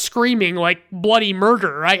start screaming like bloody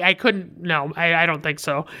murder. I couldn't, no, I don't think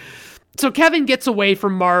so. So Kevin gets away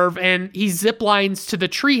from Marv and he ziplines to the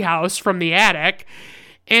treehouse from the attic.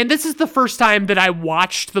 And this is the first time that I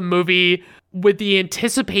watched the movie with the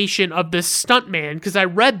anticipation of this stuntman, because I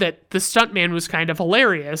read that the stuntman was kind of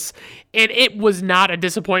hilarious, and it was not a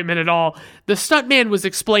disappointment at all. The stuntman was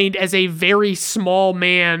explained as a very small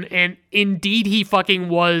man, and indeed he fucking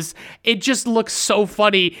was. It just looks so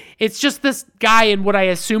funny. It's just this guy in what I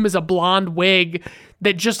assume is a blonde wig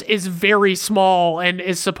that just is very small and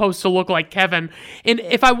is supposed to look like Kevin. And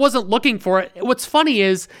if I wasn't looking for it, what's funny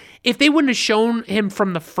is if they wouldn't have shown him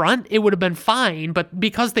from the front, it would have been fine. But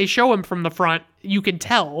because they show him from the front, you can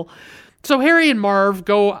tell. So Harry and Marv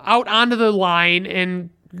go out onto the line and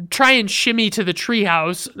try and shimmy to the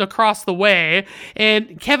treehouse across the way,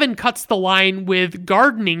 and Kevin cuts the line with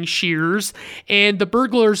gardening shears, and the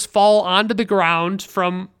burglars fall onto the ground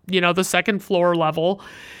from, the second floor level.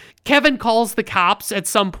 Kevin calls the cops at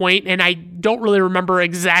some point, and I don't really remember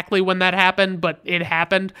exactly when that happened, but it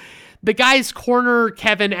happened. The guys corner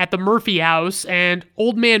Kevin at the Murphy house, and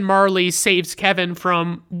Old Man Marley saves Kevin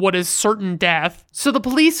from what is certain death. So the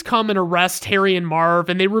police come and arrest Harry and Marv,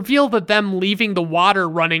 and they reveal that them leaving the water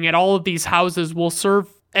running at all of these houses will serve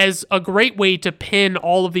as a great way to pin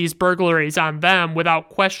all of these burglaries on them without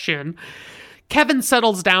question. Kevin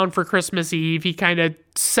settles down for Christmas Eve. He kind of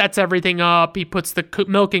sets everything up. He puts the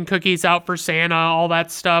milk and cookies out for Santa, all that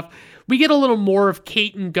stuff. We get a little more of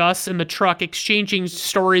Kate and Gus in the truck exchanging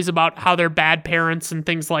stories about how they're bad parents and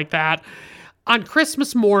things like that. On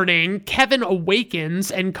Christmas morning, Kevin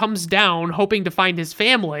awakens and comes down hoping to find his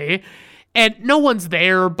family, and no one's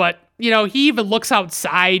there, but he even looks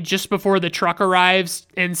outside just before the truck arrives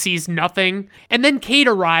and sees nothing. And then Kate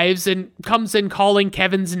arrives and comes in calling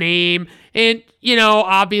Kevin's name. And,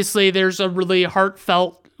 obviously there's a really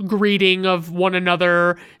heartfelt greeting of one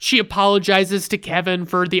another. She apologizes to Kevin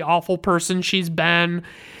for the awful person she's been.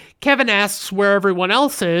 Kevin asks where everyone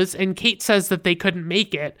else is, and Kate says that they couldn't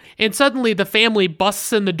make it. And suddenly the family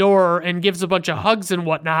busts in the door and gives a bunch of hugs and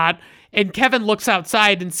whatnot. And Kevin looks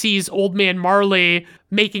outside and sees Old Man Marley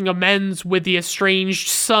making amends with the estranged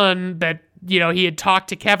son that, he had talked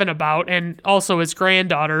to Kevin about, and also his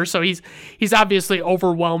granddaughter. So he's obviously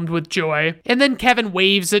overwhelmed with joy. And then Kevin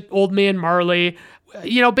waves at Old Man Marley.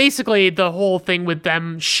 Basically the whole thing with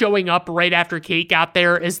them showing up right after Kate got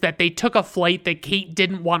there is that they took a flight that Kate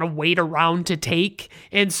didn't want to wait around to take.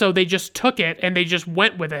 And so they just took it and they just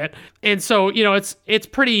went with it. And so, it's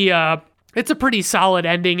pretty, it's a pretty solid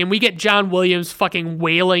ending, and we get John Williams fucking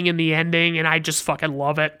wailing in the ending, and I just fucking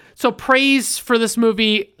love it. So praise for this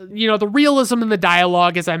movie. The realism in the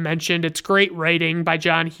dialogue, as I mentioned, it's great writing by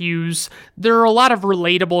John Hughes. There are a lot of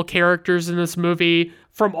relatable characters in this movie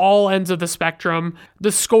from all ends of the spectrum.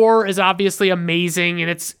 The score is obviously amazing, and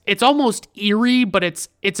it's almost eerie, but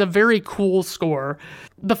it's a very cool score.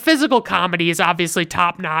 The physical comedy is obviously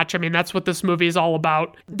top-notch. I mean, that's what this movie is all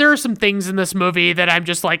about. There are some things in this movie that I'm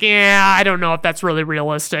just like, I don't know if that's really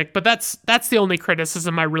realistic, but that's the only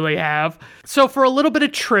criticism I really have. So for a little bit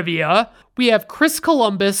of trivia, we have Chris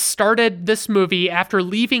Columbus started this movie after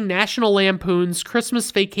leaving National Lampoon's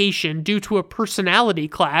Christmas Vacation due to a personality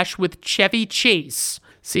clash with Chevy Chase.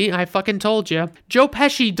 See, I fucking told you. Joe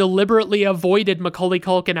Pesci deliberately avoided Macaulay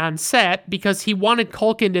Culkin on set because he wanted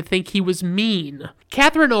Culkin to think he was mean.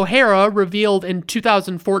 Catherine O'Hara revealed in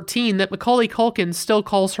 2014 that Macaulay Culkin still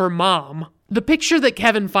calls her mom. The picture that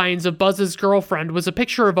Kevin finds of Buzz's girlfriend was a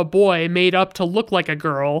picture of a boy made up to look like a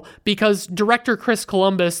girl because director Chris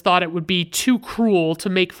Columbus thought it would be too cruel to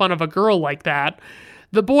make fun of a girl like that.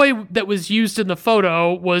 The boy that was used in the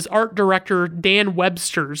photo was art director Dan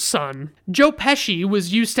Webster's son. Joe Pesci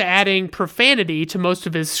was used to adding profanity to most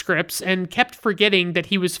of his scripts and kept forgetting that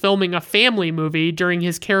he was filming a family movie during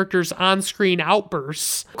his character's on-screen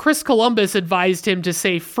outbursts. Chris Columbus advised him to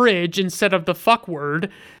say fridge instead of the fuck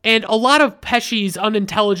word, and a lot of Pesci's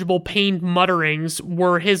unintelligible pained mutterings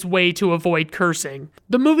were his way to avoid cursing.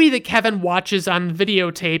 The movie that Kevin watches on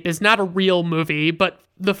videotape is not a real movie, but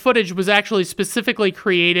the footage was actually specifically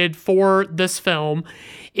created for this film.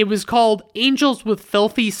 It was called Angels with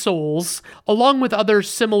Filthy Souls, along with other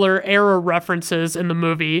similar era references in the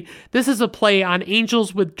movie. This is a play on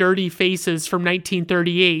Angels with Dirty Faces from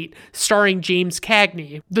 1938, starring James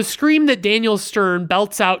Cagney. The scream that Daniel Stern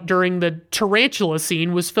belts out during the tarantula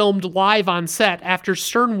scene was filmed live on set after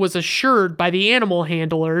Stern was assured by the animal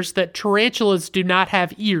handlers that tarantulas do not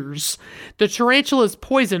have ears. The tarantula's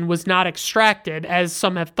poison was not extracted, as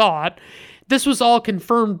some have thought. This was all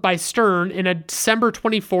confirmed by Stern in a December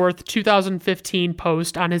 24th, 2015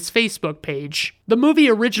 post on his Facebook page. The movie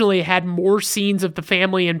originally had more scenes of the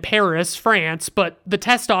family in Paris, France, but the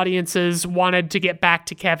test audiences wanted to get back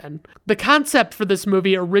to Kevin. The concept for this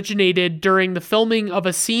movie originated during the filming of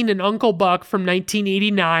a scene in Uncle Buck from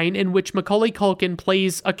 1989 in which Macaulay Culkin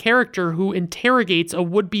plays a character who interrogates a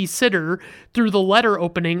would-be sitter through the letter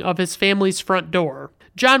opening of his family's front door.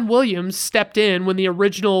 John Williams stepped in when the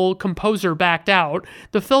original composer backed out.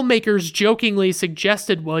 The filmmakers jokingly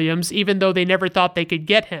suggested Williams, even though they never thought they could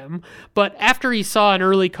get him. But after he saw an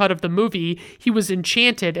early cut of the movie, he was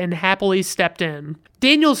enchanted and happily stepped in.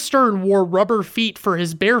 Daniel Stern wore rubber feet for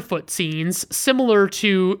his barefoot scenes, similar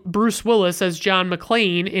to Bruce Willis as John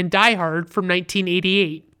McClane in Die Hard from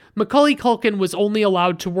 1988. Macaulay Culkin was only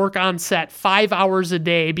allowed to work on set 5 hours a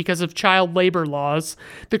day because of child labor laws.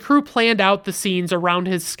 The crew planned out the scenes around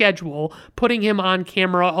his schedule, putting him on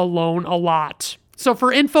camera alone a lot. So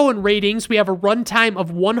for info and ratings, we have a runtime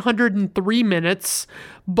of 103 minutes,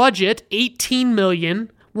 budget $18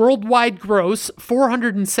 million, worldwide gross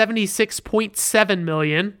 $476.7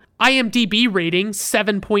 million, IMDb rating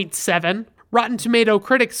 7.7, Rotten Tomato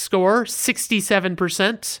critics score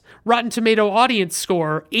 67%, Rotten Tomato audience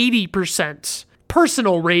score 80%.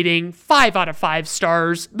 Personal rating 5 out of 5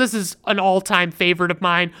 stars. This is an all-time favorite of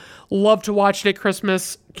mine. Love to watch it at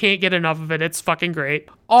Christmas. Can't get enough of it. It's fucking great.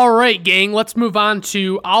 All right, gang, let's move on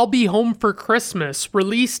to I'll Be Home for Christmas,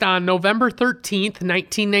 released on November 13th,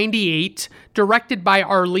 1998, directed by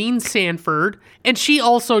Arlene Sanford, and she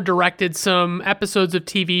also directed some episodes of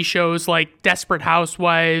TV shows like Desperate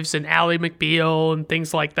Housewives and Ally McBeal and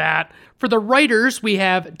things like that. For the writers, we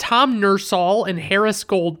have Tom Nursall and Harris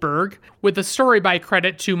Goldberg, with a story by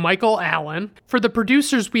credit to Michael Allen. For the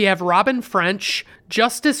producers, we have Robin French,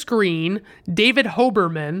 Justice Green, David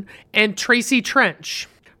Hoberman, and Tracy Trench.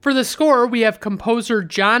 For the score, we have composer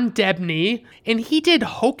John Debney, and he did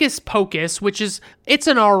Hocus Pocus, it's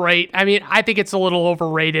an alright, I think it's a little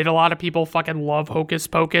overrated. A lot of people fucking love Hocus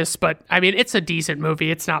Pocus, but it's a decent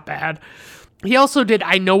movie. It's not bad. He also did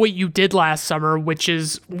I Know What You Did Last Summer, which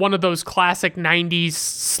is one of those classic 90s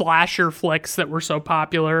slasher flicks that were so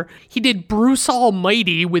popular. He did Bruce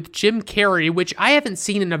Almighty with Jim Carrey, which I haven't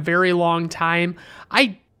seen in a very long time.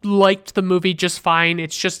 I liked the movie just fine.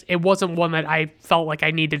 It wasn't one that I felt like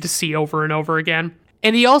I needed to see over and over again.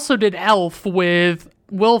 And he also did Elf with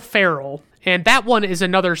Will Ferrell. And that one is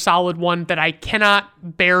another solid one that I cannot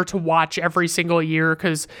bear to watch every single year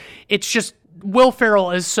because it's just Will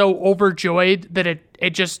Ferrell is so overjoyed that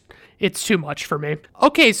it's too much for me.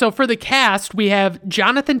 Okay, so for the cast, we have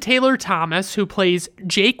Jonathan Taylor Thomas, who plays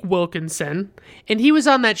Jake Wilkinson, and he was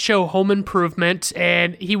on that show Home Improvement,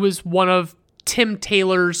 and he was one of Tim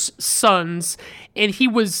Taylor's sons, and he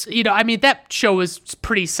was, that show was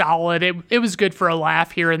pretty solid. It was good for a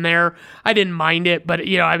laugh here and there. I didn't mind it, but,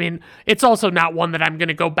 it's also not one that I'm going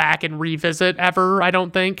to go back and revisit ever, I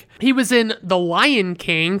don't think. He was in The Lion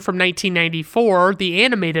King from 1994, the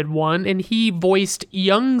animated one, and he voiced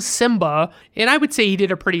young Simba, and I would say he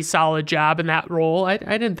did a pretty solid job in that role. I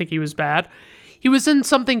didn't think he was bad. He was in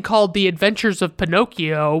something called The Adventures of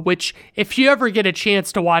Pinocchio, which, if you ever get a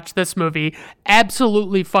chance to watch this movie,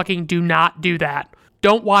 absolutely fucking do not do that.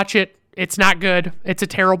 Don't watch it. It's not good. It's a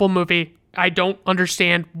terrible movie. I don't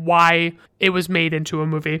understand why it was made into a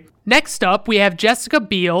movie. Next up, we have Jessica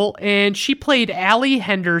Biel, and she played Allie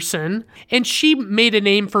Henderson, and she made a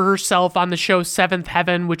name for herself on the show Seventh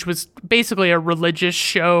Heaven, which was basically a religious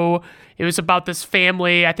show. It was about this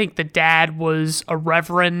family. I think the dad was a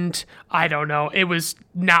reverend. I don't know. It was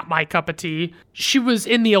not my cup of tea. She was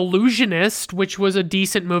in The Illusionist, which was a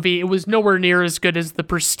decent movie. It was nowhere near as good as The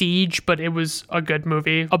Prestige, but it was a good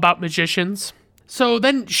movie about magicians. So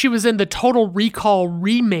then she was in the Total Recall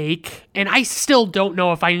remake, and I still don't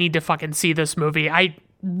know if I need to fucking see this movie. I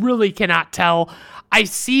really cannot tell. I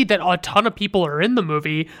see that a ton of people are in the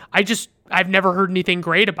movie. I've never heard anything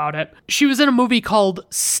great about it. She was in a movie called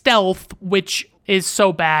Stealth, which is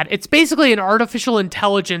so bad. It's basically an artificial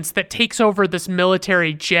intelligence that takes over this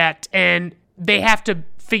military jet, and they have to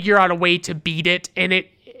figure out a way to beat it, and it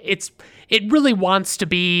really wants to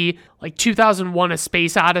be like 2001: A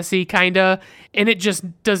Space Odyssey, kinda, and it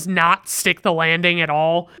just does not stick the landing at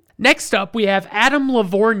all. Next up, we have Adam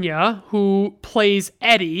Lavorgna, who plays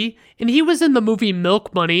Eddie, and he was in the movie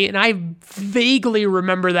Milk Money, and I vaguely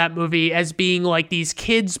remember that movie as being like these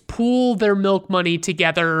kids pool their milk money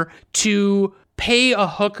together to pay a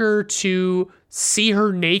hooker to see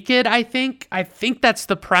her naked, I think. I think that's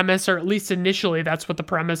the premise, or at least initially that's what the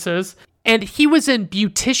premise is. And he was in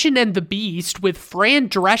Beautician and the Beast with Fran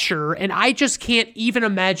Drescher, and I just can't even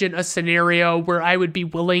imagine a scenario where I would be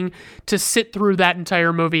willing to sit through that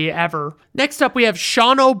entire movie ever. Next up, we have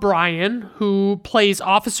Sean O'Brien, who plays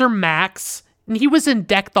Officer Max, and he was in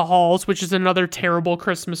Deck the Halls, which is another terrible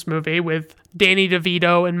Christmas movie with Danny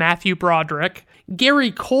DeVito and Matthew Broderick.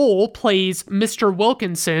 Gary Cole plays Mr.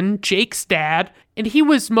 Wilkinson, Jake's dad, and he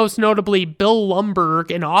was most notably Bill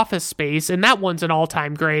Lumbergh in Office Space, and that one's an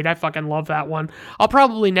all-time great. I fucking love that one. I'll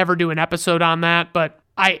probably never do an episode on that, but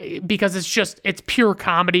because it's pure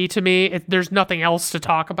comedy to me. There's nothing else to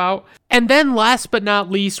talk about. And then last but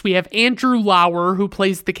not least, we have Andrew Lauer, who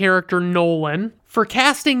plays the character Nolan. For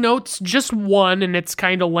casting notes, just one, and it's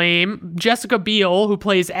kind of lame. Jessica Biel, who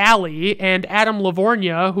plays Allie, and Adam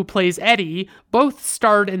Lavorgna, who plays Eddie, both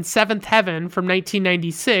starred in Seventh Heaven from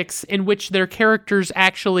 1996, in which their characters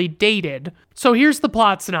actually dated. So here's the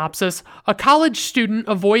plot synopsis. A college student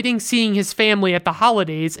avoiding seeing his family at the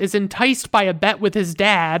holidays is enticed by a bet with his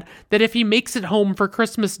dad that if he makes it home for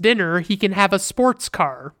Christmas dinner, he can have a sports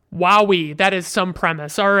car. Wowee, that is some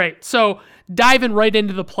premise. All right, so diving right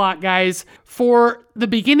into the plot, guys. For the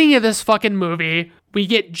beginning of this fucking movie, we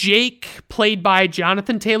get Jake, played by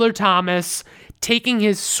Jonathan Taylor Thomas, taking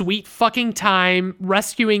his sweet fucking time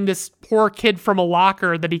rescuing this poor kid from a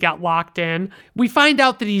locker that he got locked in. We find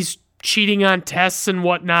out that he's cheating on tests and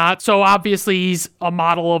whatnot. So obviously he's a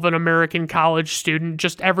model of an American college student,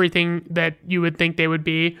 just everything that you would think they would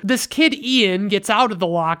be. This kid, Ian, gets out of the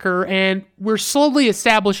locker, and we're slowly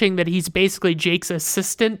establishing that he's basically Jake's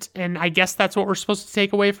assistant, and I guess that's what we're supposed to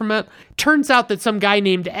take away from it. Turns out that some guy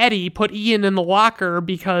named Eddie put Ian in the locker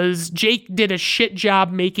because Jake did a shit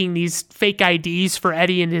job making these fake IDs for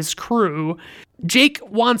Eddie and his crew. Jake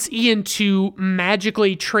wants Ian to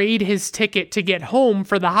magically trade his ticket to get home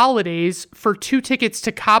for the holidays for 2 tickets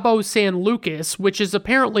to Cabo San Lucas, which is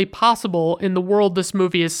apparently possible in the world this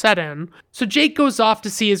movie is set in. So Jake goes off to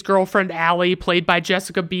see his girlfriend Allie, played by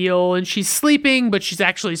Jessica Biel, and she's sleeping, but she's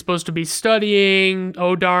actually supposed to be studying.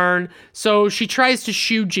 Oh darn. So she tries to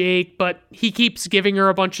shoo Jake, but he keeps giving her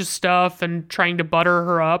a bunch of stuff and trying to butter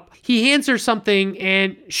her up. He hands her something,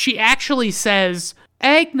 and she actually says,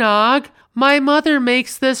 "Eggnog. My mother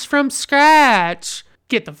makes this from scratch."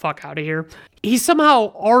 Get the fuck out of here. He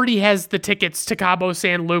somehow already has the tickets to Cabo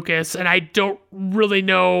San Lucas, and I don't really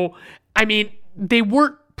know. I mean, they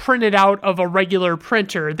weren't printed out of a regular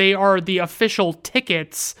printer. They are the official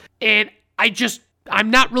tickets, and I'm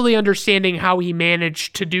not really understanding how he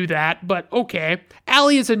managed to do that, but okay.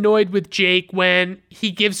 Allie is annoyed with Jake when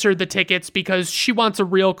he gives her the tickets because she wants a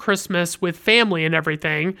real Christmas with family and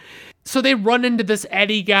everything. So they run into this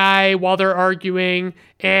Eddie guy while they're arguing,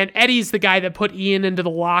 and Eddie's the guy that put Ian into the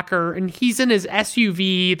locker, and he's in his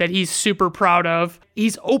SUV that he's super proud of.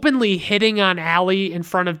 He's openly hitting on Allie in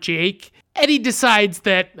front of Jake. Eddie decides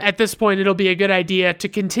that at this point it'll be a good idea to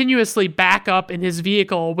continuously back up in his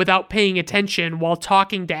vehicle without paying attention while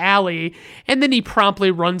talking to Allie, and then he promptly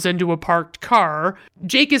runs into a parked car.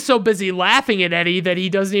 Jake is so busy laughing at Eddie that he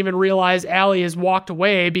doesn't even realize Allie has walked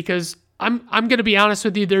away because I'm going to be honest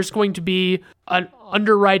with you, there's going to be an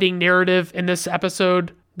underwriting narrative in this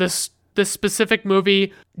episode, this specific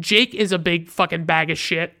movie. Jake is a big fucking bag of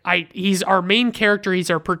shit. He's our main character.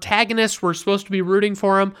 He's our protagonist. We're supposed to be rooting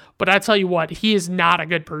for him, but I tell you what, he is not a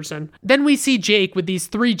good person. Then we see Jake with these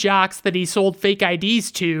 3 jocks that he sold fake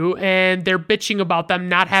IDs to, and they're bitching about them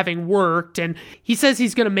not having worked, and he says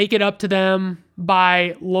he's going to make it up to them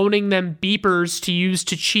by loaning them beepers to use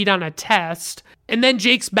to cheat on a test. And then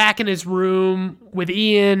Jake's back in his room with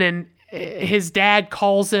Ian, and his dad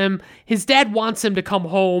calls him. His dad wants him to come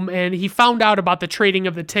home, and he found out about the trading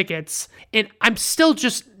of the tickets. And I'm still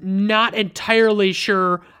just not entirely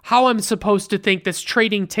sure how I'm supposed to think this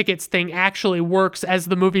trading tickets thing actually works as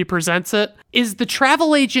the movie presents it. Is the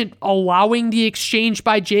travel agent allowing the exchange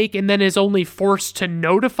by Jake and then is only forced to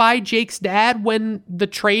notify Jake's dad when the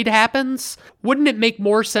trade happens? Wouldn't it make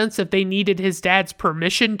more sense if they needed his dad's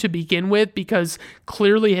permission to begin with, because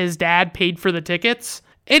clearly his dad paid for the tickets?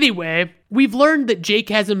 Anyway, we've learned that Jake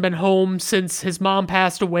hasn't been home since his mom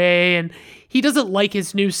passed away, and he doesn't like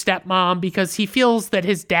his new stepmom because he feels that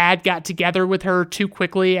his dad got together with her too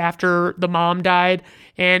quickly after the mom died.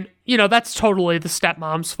 And, that's totally the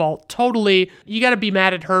stepmom's fault. Totally. You got to be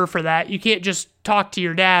mad at her for that. You can't just talk to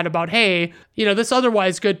your dad about, hey, this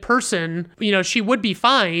otherwise good person, she would be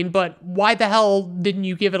fine, but why the hell didn't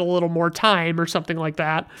you give it a little more time or something like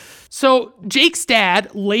that? So Jake's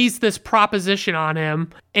dad lays this proposition on him,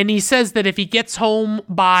 and he says that if he gets home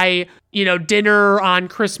by, dinner on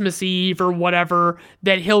Christmas Eve or whatever,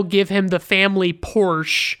 that he'll give him the family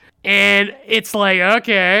Porsche. And it's like,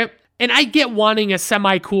 okay. And I get wanting a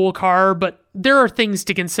semi-cool car, but there are things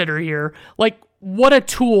to consider here. Like, what a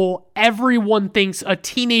tool everyone thinks a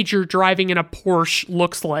teenager driving in a Porsche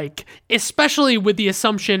looks like, especially with the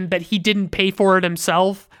assumption that he didn't pay for it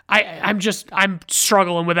himself. I'm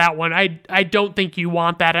struggling with that one. I don't think you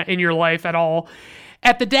want that in your life at all.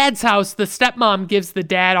 At the dad's house, the stepmom gives the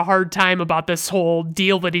dad a hard time about this whole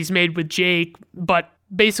deal that he's made with Jake, but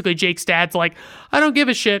basically Jake's dad's like, I don't give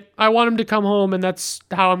a shit. I want him to come home, and that's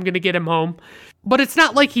how I'm going to get him home. But it's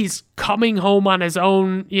not like he's coming home on his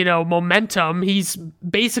own, momentum. He's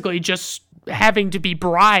basically just having to be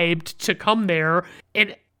bribed to come there,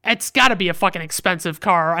 and it's got to be a fucking expensive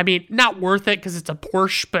car. I mean, not worth it because it's a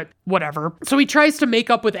Porsche, but whatever. So he tries to make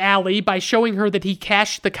up with Allie by showing her that he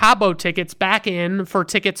cashed the Cabo tickets back in for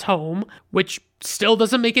tickets home, which still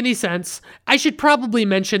doesn't make any sense. I should probably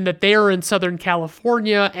mention that they are in Southern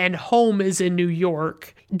California and home is in New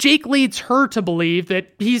York. Jake leads her to believe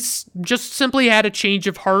that he's just simply had a change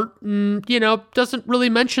of heart and, doesn't really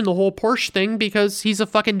mention the whole Porsche thing because he's a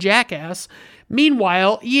fucking jackass.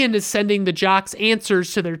 Meanwhile, Ian is sending the jocks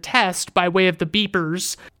answers to their test by way of the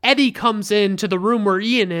beepers. Eddie comes into the room where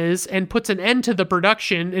Ian is and puts an end to the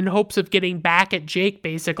production in hopes of getting back at Jake,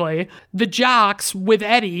 basically. The jocks, with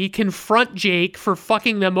Eddie, confront Jake for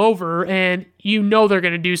fucking them over, and they're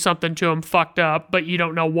going to do something to him fucked up, but you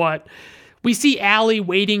don't know what. We see Allie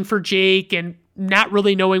waiting for Jake and not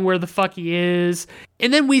really knowing where the fuck he is.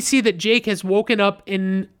 And then we see that Jake has woken up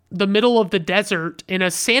in the middle of the desert in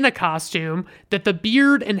a Santa costume, that the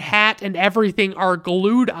beard and hat and everything are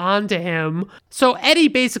glued onto him. So Eddie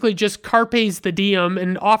basically just carpes the diem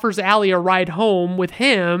and offers Allie a ride home with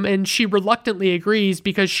him, and she reluctantly agrees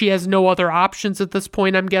because she has no other options at this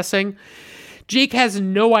point, I'm guessing. Jake has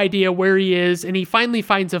no idea where he is, and he finally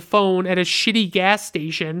finds a phone at a shitty gas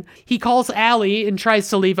station. He calls Allie and tries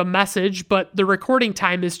to leave a message, but the recording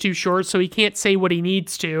time is too short, so he can't say what he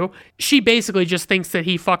needs to. She basically just thinks that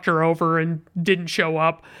he fucked her over and didn't show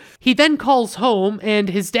up. He then calls home, and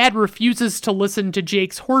his dad refuses to listen to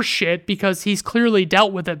Jake's horse shit because he's clearly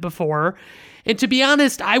dealt with it before. And to be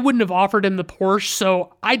honest, I wouldn't have offered him the Porsche,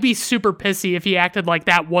 so I'd be super pissy if he acted like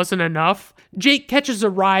that wasn't enough. Jake catches a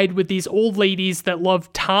ride with these old ladies that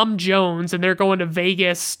love Tom Jones, and they're going to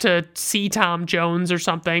Vegas to see Tom Jones or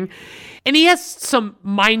something. And he has some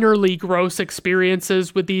minorly gross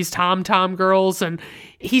experiences with these Tom girls, and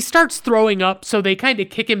he starts throwing up, so they kind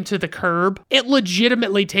of kick him to the curb. It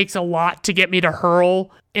legitimately takes a lot to get me to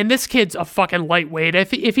hurl, and this kid's a fucking lightweight.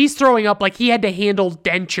 If he's throwing up, like, he had to handle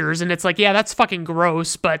dentures, and it's like, yeah, that's fucking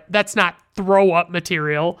gross, but that's not throw up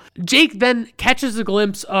material. Jake then catches a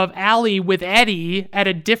glimpse of Allie with Eddie at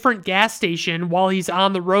a different gas station while he's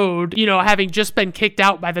on the road, having just been kicked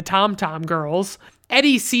out by the Tom girls.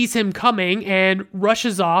 Eddie sees him coming and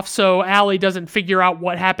rushes off so Allie doesn't figure out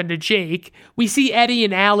what happened to Jake. We see Eddie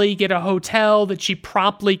and Allie get a hotel that she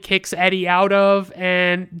promptly kicks Eddie out of,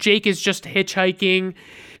 and Jake is just hitchhiking.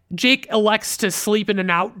 Jake elects to sleep in an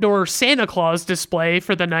outdoor Santa Claus display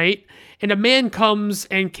for the night, and a man comes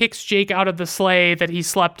and kicks Jake out of the sleigh that he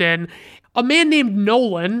slept in. A man named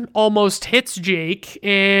Nolan almost hits Jake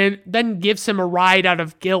and then gives him a ride out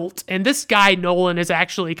of guilt. And this guy, Nolan, is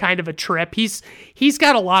actually kind of a trip. He's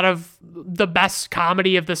got a lot of the best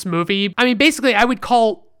comedy of this movie. I mean, basically, I would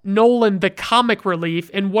call Nolan the comic relief.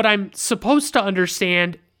 And what I'm supposed to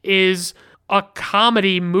understand is a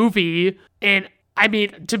comedy movie. And I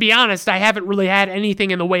mean, to be honest, I haven't really had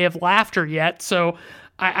anything in the way of laughter yet. So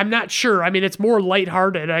I'm not sure. I mean, it's more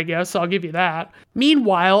lighthearted, I guess. I'll give you that.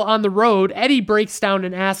 Meanwhile, on the road, Eddie breaks down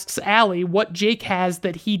and asks Allie what Jake has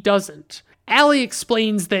that he doesn't. Allie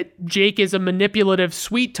explains that Jake is a manipulative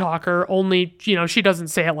sweet talker, only, she doesn't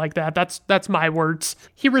say it like that. That's my words.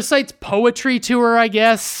 He recites poetry to her, I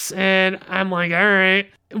guess, and I'm like, all right.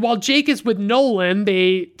 While Jake is with Nolan,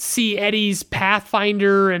 they see Eddie's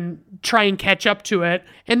Pathfinder and try and catch up to it.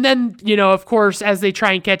 And then, of course, as they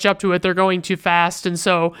try and catch up to it, they're going too fast, and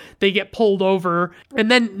so they get pulled over. And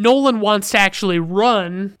then Nolan wants to actually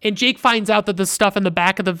run, and Jake finds out that the stuff in the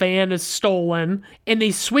back of the van is stolen, and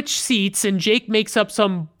they switch seats, and Jake makes up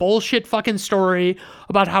some bullshit fucking story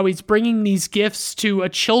about how he's bringing these gifts to a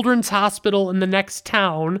children's hospital in the next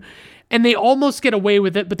town. And they almost get away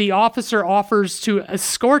with it, but the officer offers to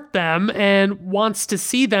escort them and wants to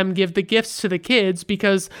see them give the gifts to the kids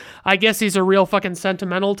because I guess he's a real fucking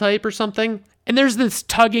sentimental type or something. And there's this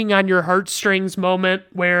tugging on your heartstrings moment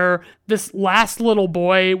where this last little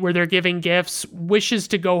boy, where they're giving gifts, wishes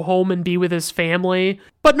to go home and be with his family.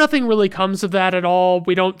 But nothing really comes of that at all.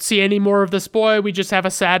 We don't see any more of this boy. We just have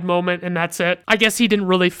a sad moment, and that's it. I guess he didn't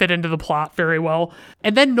really fit into the plot very well.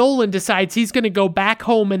 And then Nolan decides he's going to go back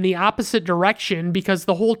home in the opposite direction because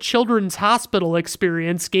the whole children's hospital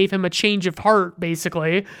experience gave him a change of heart,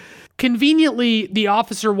 basically. Conveniently, the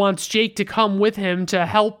officer wants Jake to come with him to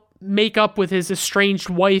help make up with his estranged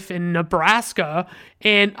wife in Nebraska,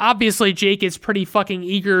 and obviously Jake is pretty fucking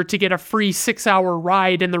eager to get a free 6-hour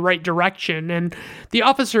ride in the right direction, and the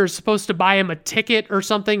officer is supposed to buy him a ticket or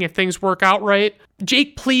something if things work out right.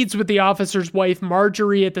 Jake pleads with the officer's wife,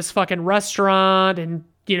 Marjorie, at this fucking restaurant, and,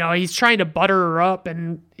 you know, he's trying to butter her up,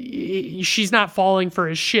 and she's not falling for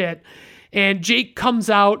his shit, and Jake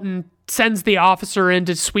comes out and sends the officer in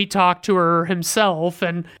to sweet talk to her himself,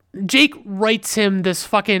 and Jake writes him this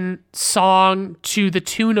fucking song to the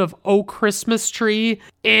tune of "Oh Christmas Tree,"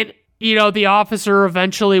 and, you know, the officer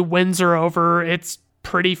eventually wins her over. It's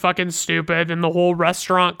pretty fucking stupid, and the whole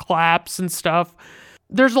restaurant claps and stuff.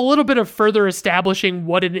 There's a little bit of further establishing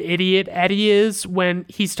what an idiot Eddie is when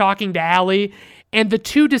he's talking to Allie, and the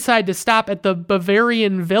two decide to stop at the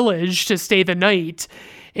Bavarian Village to stay the night.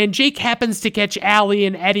 And Jake happens to catch Allie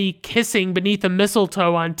and Eddie kissing beneath a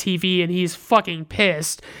mistletoe on TV, and he's fucking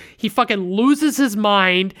pissed. He fucking loses his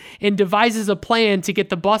mind and devises a plan to get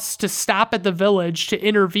the bus to stop at the village to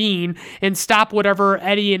intervene and stop whatever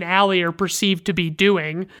Eddie and Allie are perceived to be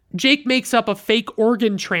doing. Jake makes up a fake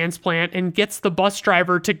organ transplant and gets the bus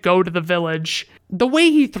driver to go to the village. The way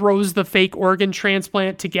he throws the fake organ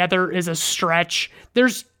transplant together is a stretch.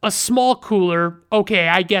 There's a small cooler. Okay,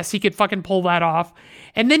 I guess he could fucking pull that off.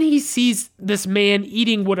 And then he sees this man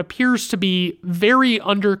eating what appears to be very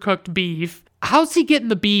undercooked beef. How's he getting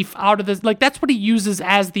the beef out of this? Like, that's what he uses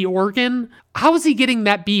as the organ. How is he getting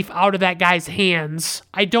that beef out of that guy's hands?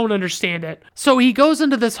 I don't understand it. So he goes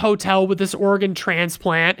into this hotel with this organ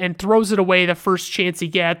transplant and throws it away the first chance he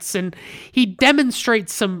gets. And he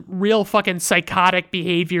demonstrates some real fucking psychotic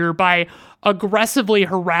behavior by aggressively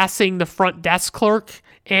harassing the front desk clerk.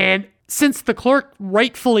 And since the clerk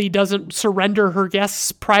rightfully doesn't surrender her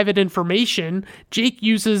guests' private information, Jake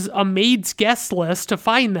uses a maid's guest list to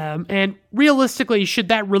find them, and realistically, should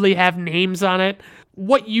that really have names on it?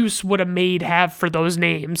 What use would a maid have for those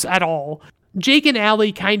names at all? Jake and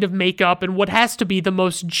Allie kind of make up in what has to be the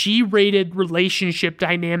most G-rated relationship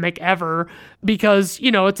dynamic ever, because,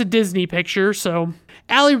 you know, it's a Disney picture, so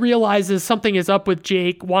Allie realizes something is up with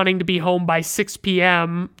Jake wanting to be home by 6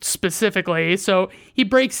 p.m. specifically, so he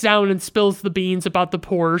breaks down and spills the beans about the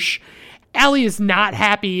Porsche. Allie is not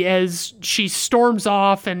happy as she storms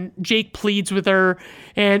off and Jake pleads with her,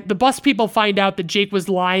 and the bus people find out that Jake was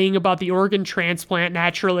lying about the organ transplant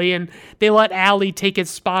naturally, and they let Allie take his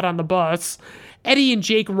spot on the bus. Eddie and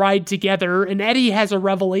Jake ride together, and Eddie has a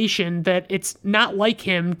revelation that it's not like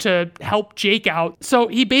him to help Jake out, so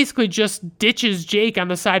he basically just ditches Jake on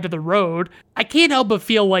the side of the road. I can't help but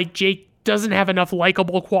feel like Jake doesn't have enough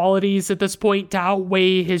likable qualities at this point to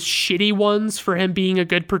outweigh his shitty ones for him being a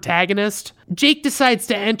good protagonist. Jake decides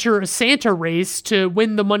to enter a Santa race to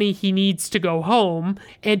win the money he needs to go home,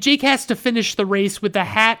 and Jake has to finish the race with a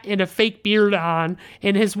hat and a fake beard on,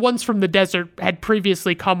 and his ones from the desert had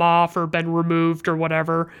previously come off or been removed or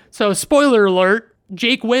whatever. So, spoiler alert,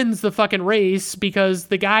 Jake wins the fucking race because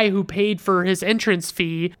the guy who paid for his entrance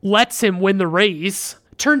fee lets him win the race.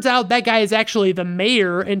 Turns out that guy is actually the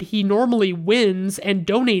mayor, and he normally wins and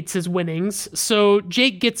donates his winnings. So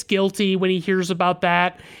Jake gets guilty when he hears about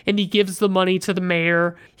that, and he gives the money to the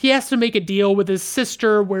mayor. He has to make a deal with his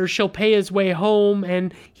sister where she'll pay his way home,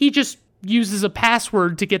 and he just uses a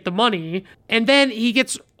password to get the money. And then he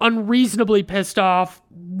gets unreasonably pissed off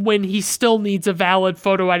when he still needs a valid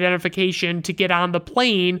photo identification to get on the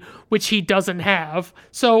plane, which he doesn't have.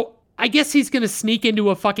 So I guess he's going to sneak into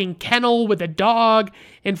a fucking kennel with a dog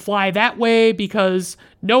and fly that way because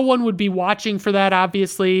no one would be watching for that,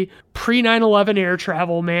 obviously. Pre-9/11 air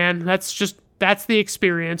travel, man. That's the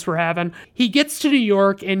experience we're having. He gets to New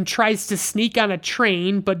York and tries to sneak on a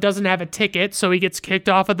train, but doesn't have a ticket, so he gets kicked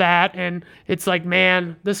off of that. And it's like,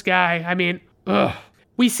 man, this guy, I mean, ugh.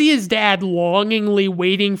 We see his dad longingly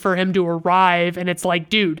waiting for him to arrive, and it's like,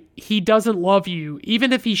 dude, he doesn't love you.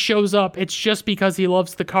 Even if he shows up, it's just because he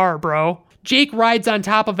loves the car, bro. Jake rides on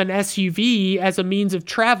top of an SUV as a means of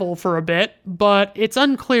travel for a bit, but it's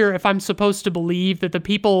unclear if I'm supposed to believe that the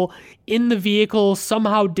people in the vehicle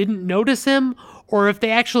somehow didn't notice him, or if they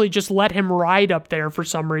actually just let him ride up there for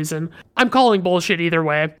some reason. I'm calling bullshit either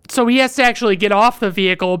way. So he has to actually get off the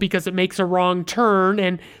vehicle because it makes a wrong turn,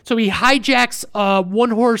 and so he hijacks a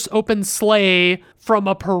one-horse open sleigh from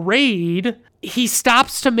a parade. he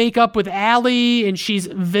stops to make up with Allie, and she's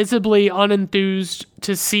visibly unenthused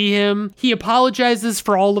to see him. He apologizes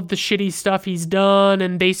for all of the shitty stuff he's done,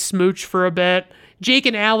 and they smooch for a bit. Jake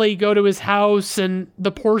and Allie go to his house, and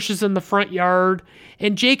the Porsche is in the front yard,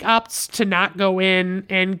 and Jake opts to not go in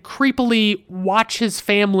and creepily watch his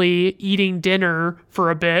family eating dinner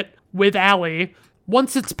for a bit with Allie.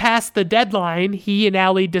 Once it's past the deadline, he and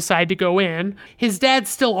Allie decide to go in. His dad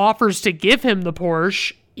still offers to give him the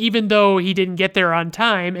Porsche, even though he didn't get there on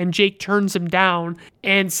time, and Jake turns him down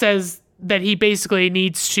and says that he basically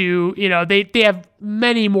needs to, they have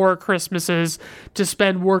many more Christmases to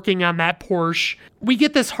spend working on that Porsche. We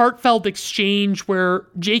get this heartfelt exchange where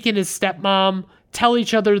Jake and his stepmom tell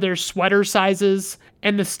each other their sweater sizes,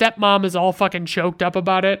 and the stepmom is all fucking choked up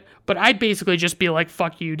about it. But I'd basically just be like,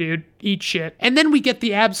 fuck you, dude. Eat shit. And then we get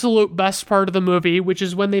the absolute best part of the movie, which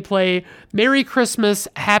is when they play Merry Christmas,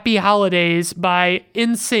 Happy Holidays by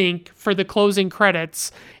NSYNC for the closing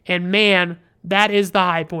credits. And man, that is the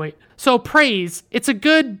high point. So praise. It's a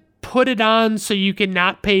good put it on so you can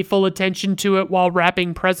not pay full attention to it while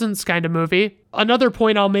wrapping presents kind of movie. Another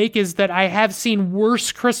point I'll make is that I have seen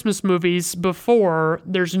worse Christmas movies before.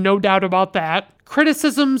 There's no doubt about that.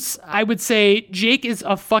 Criticisms, I would say Jake is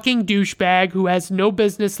a fucking douchebag who has no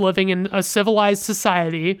business living in a civilized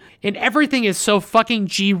society, and everything is so fucking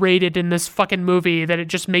G-rated in this fucking movie that it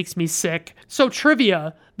just makes me sick. So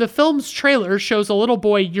trivia, the film's trailer shows a little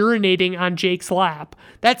boy urinating on Jake's lap.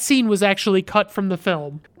 That scene was actually cut from the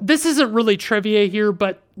film. This isn't really trivia here,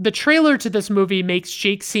 but the trailer to this movie makes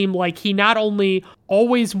Jake seem like he not only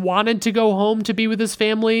always wanted to go home to be with his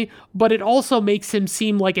family, but it also makes him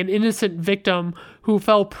seem like an innocent victim who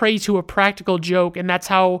fell prey to a practical joke, and that's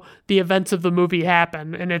how the events of the movie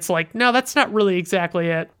happen. And it's like, no, that's not really exactly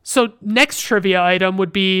it. So next trivia item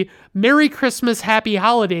would be Merry Christmas, Happy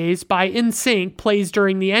Holidays by NSYNC plays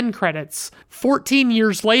during the end credits. 14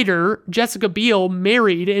 years later, Jessica Biel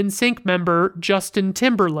married NSYNC member Justin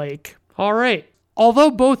Timberlake. All right.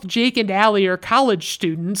 Although both Jake and Allie are college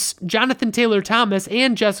students, Jonathan Taylor Thomas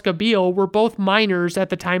and Jessica Biel were both minors at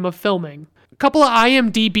the time of filming. A couple of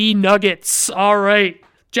IMDb nuggets. All right.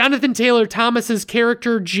 Jonathan Taylor Thomas's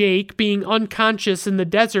character Jake being unconscious in the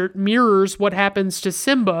desert mirrors what happens to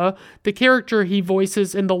Simba, the character he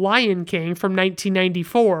voices in The Lion King from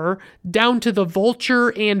 1994, down to the vulture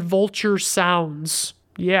and vulture sounds.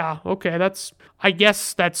 Yeah, okay, I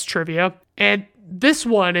guess that's trivia. And this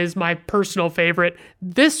one is my personal favorite.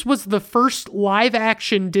 This was the first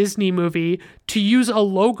live-action Disney movie to use a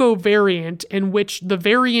logo variant in which the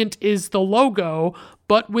variant is the logo,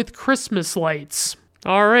 but with Christmas lights.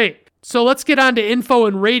 All right, so let's get on to info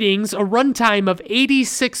and ratings. A runtime of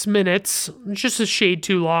 86 minutes, just a shade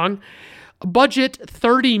too long. A budget,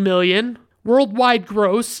 $30 million. Worldwide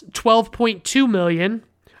gross, $12.2 million.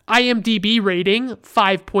 IMDb rating,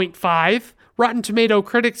 5.5. Rotten Tomato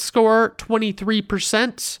Critics score,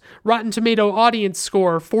 23%. Rotten Tomato Audience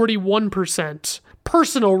score, 41%.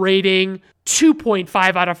 Personal rating,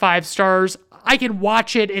 2.5 out of 5 stars. I can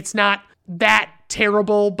watch it. It's not that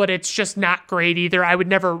terrible, but it's just not great either. I would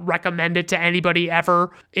never recommend it to anybody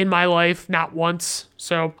ever in my life, not once.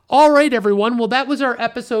 So, all right, everyone. Well, that was our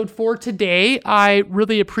episode for today. I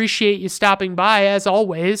really appreciate you stopping by, as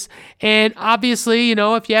always. And obviously,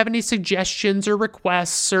 if you have any suggestions or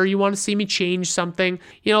requests, or you want to see me change something,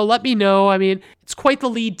 let me know. I mean, it's quite the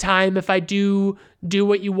lead time if I do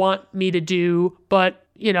what you want me to do, but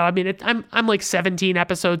I'm like 17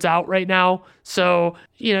 episodes out right now, so,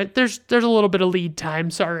 there's a little bit of lead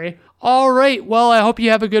time, sorry. All right, well, I hope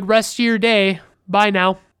you have a good rest of your day. Bye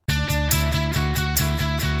now.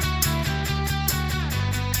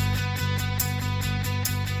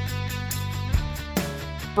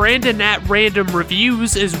 Brandon at Random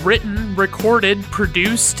Reviews is written, recorded,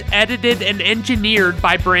 produced, edited, and engineered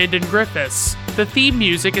by Brandon Griffiths. The theme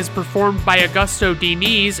music is performed by Augusto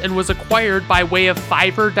Diniz and was acquired by way of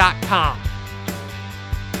Fiverr.com.